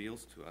 it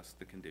reveals to us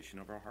the condition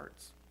of our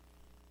hearts.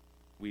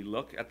 We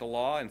look at the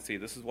law and see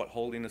this is what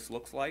holiness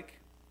looks like,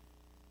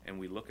 and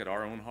we look at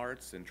our own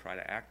hearts and try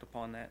to act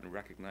upon that and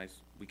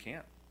recognize we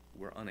can't.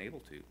 We're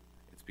unable to.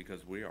 It's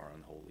because we are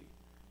unholy.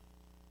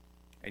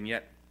 And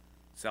yet,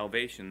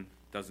 salvation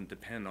doesn't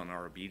depend on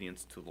our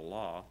obedience to the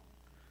law.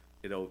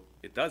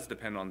 It does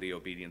depend on the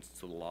obedience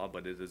to the law,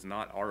 but it is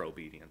not our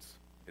obedience.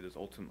 It is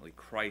ultimately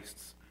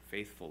Christ's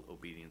faithful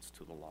obedience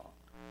to the law.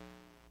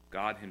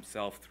 God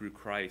himself, through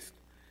Christ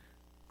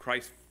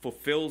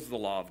fulfills the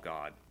law of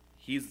God.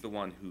 He's the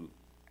one who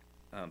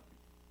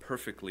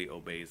perfectly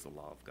obeys the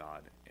law of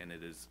God, and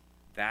it is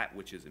that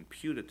which is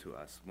imputed to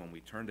us when we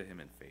turn to him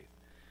in faith,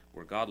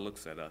 where God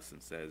looks at us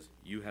and says,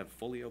 you have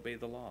fully obeyed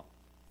the law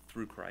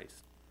through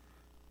Christ.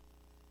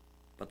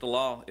 But the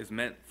law is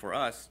meant for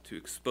us to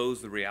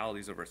expose the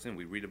realities of our sin.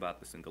 We read about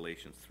this in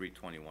Galatians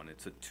 3:21.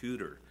 It's a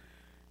tutor.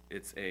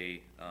 It's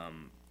a,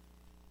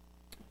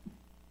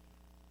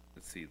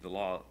 the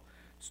law,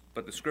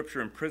 but the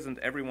scripture imprisoned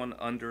everyone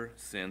under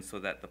sin so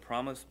that the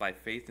promise by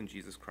faith in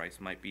Jesus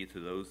Christ might be to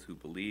those who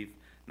believe.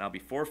 Now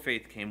before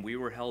faith came, we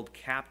were held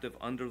captive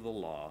under the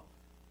law,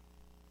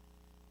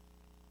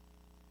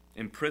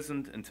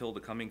 imprisoned until the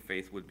coming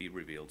faith would be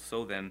revealed.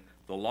 So then,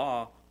 the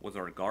law was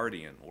our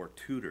guardian or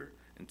tutor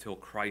until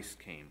Christ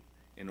came,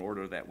 in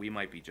order that we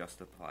might be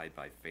justified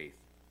by faith.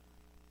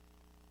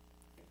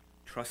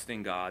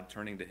 Trusting God,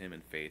 turning to him in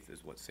faith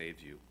is what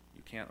saves you.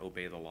 You can't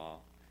obey the law.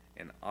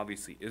 And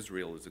obviously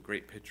Israel is a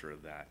great picture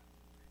of that.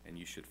 And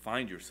you should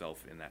find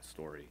yourself in that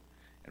story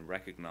and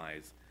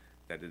recognize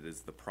that it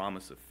is the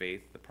promise of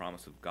faith, the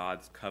promise of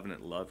God's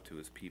covenant love to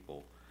his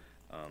people,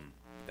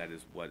 that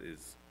is what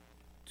is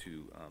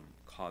to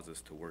cause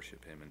us to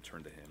worship him and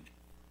turn to him.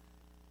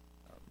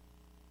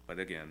 But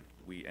again,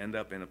 we end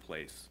up in a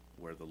place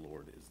where the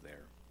Lord is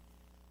there.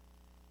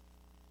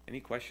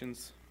 Any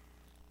questions?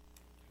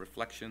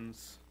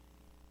 Reflections?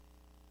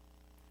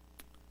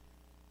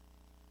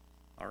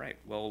 All right,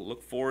 well,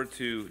 look forward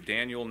to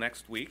Daniel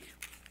next week.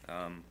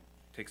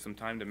 Take some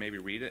time to maybe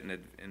read it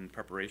in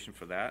preparation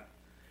for that.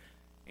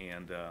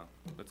 And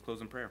let's close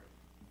in prayer.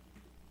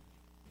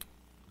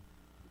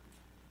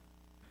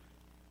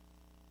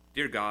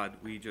 Dear God,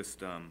 we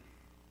just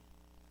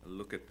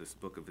look at this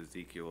book of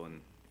Ezekiel,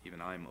 and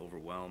even I'm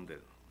overwhelmed at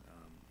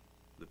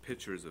the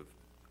pictures of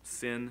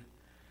sin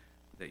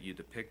that you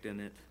depict in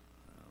it,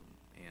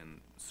 and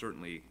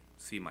certainly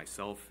see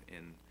myself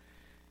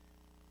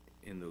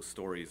in those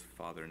stories,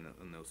 Father,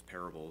 in those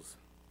parables,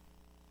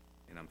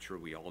 and I'm sure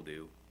we all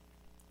do.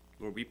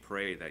 Lord, we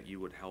pray that you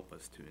would help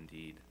us to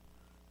indeed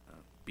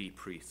be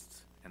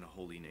priests and a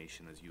holy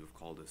nation as you have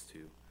called us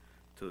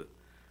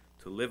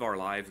to live our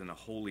lives in a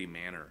holy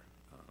manner,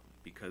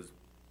 because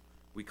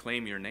we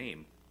claim your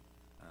name,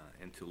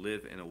 and to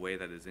live in a way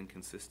that is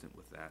inconsistent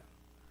with that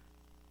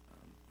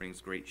brings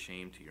great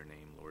shame to your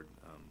name, Lord.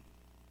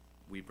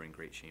 We bring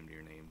great shame to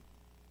your name,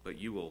 but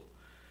you will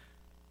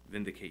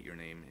vindicate your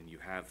name, and you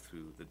have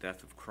through the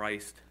death of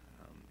Christ,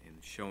 in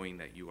showing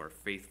that you are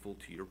faithful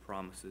to your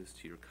promises,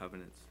 to your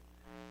covenants,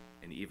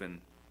 and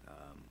even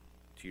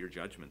to your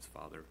judgments,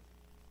 Father.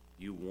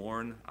 You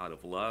warn out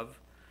of love.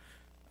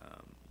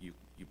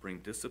 You bring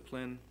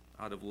discipline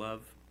out of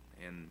love,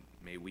 and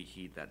may we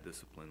heed that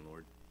discipline,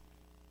 Lord.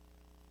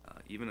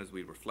 Even as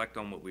we reflect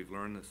on what we've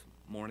learned this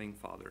morning,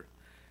 Father,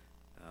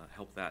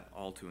 help that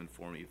all to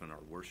inform even our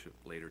worship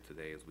later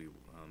today as we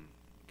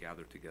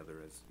gather together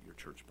as your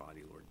church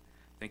body, Lord.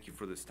 Thank you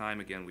for this time.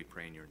 Again, we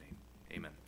pray in your name. Amen.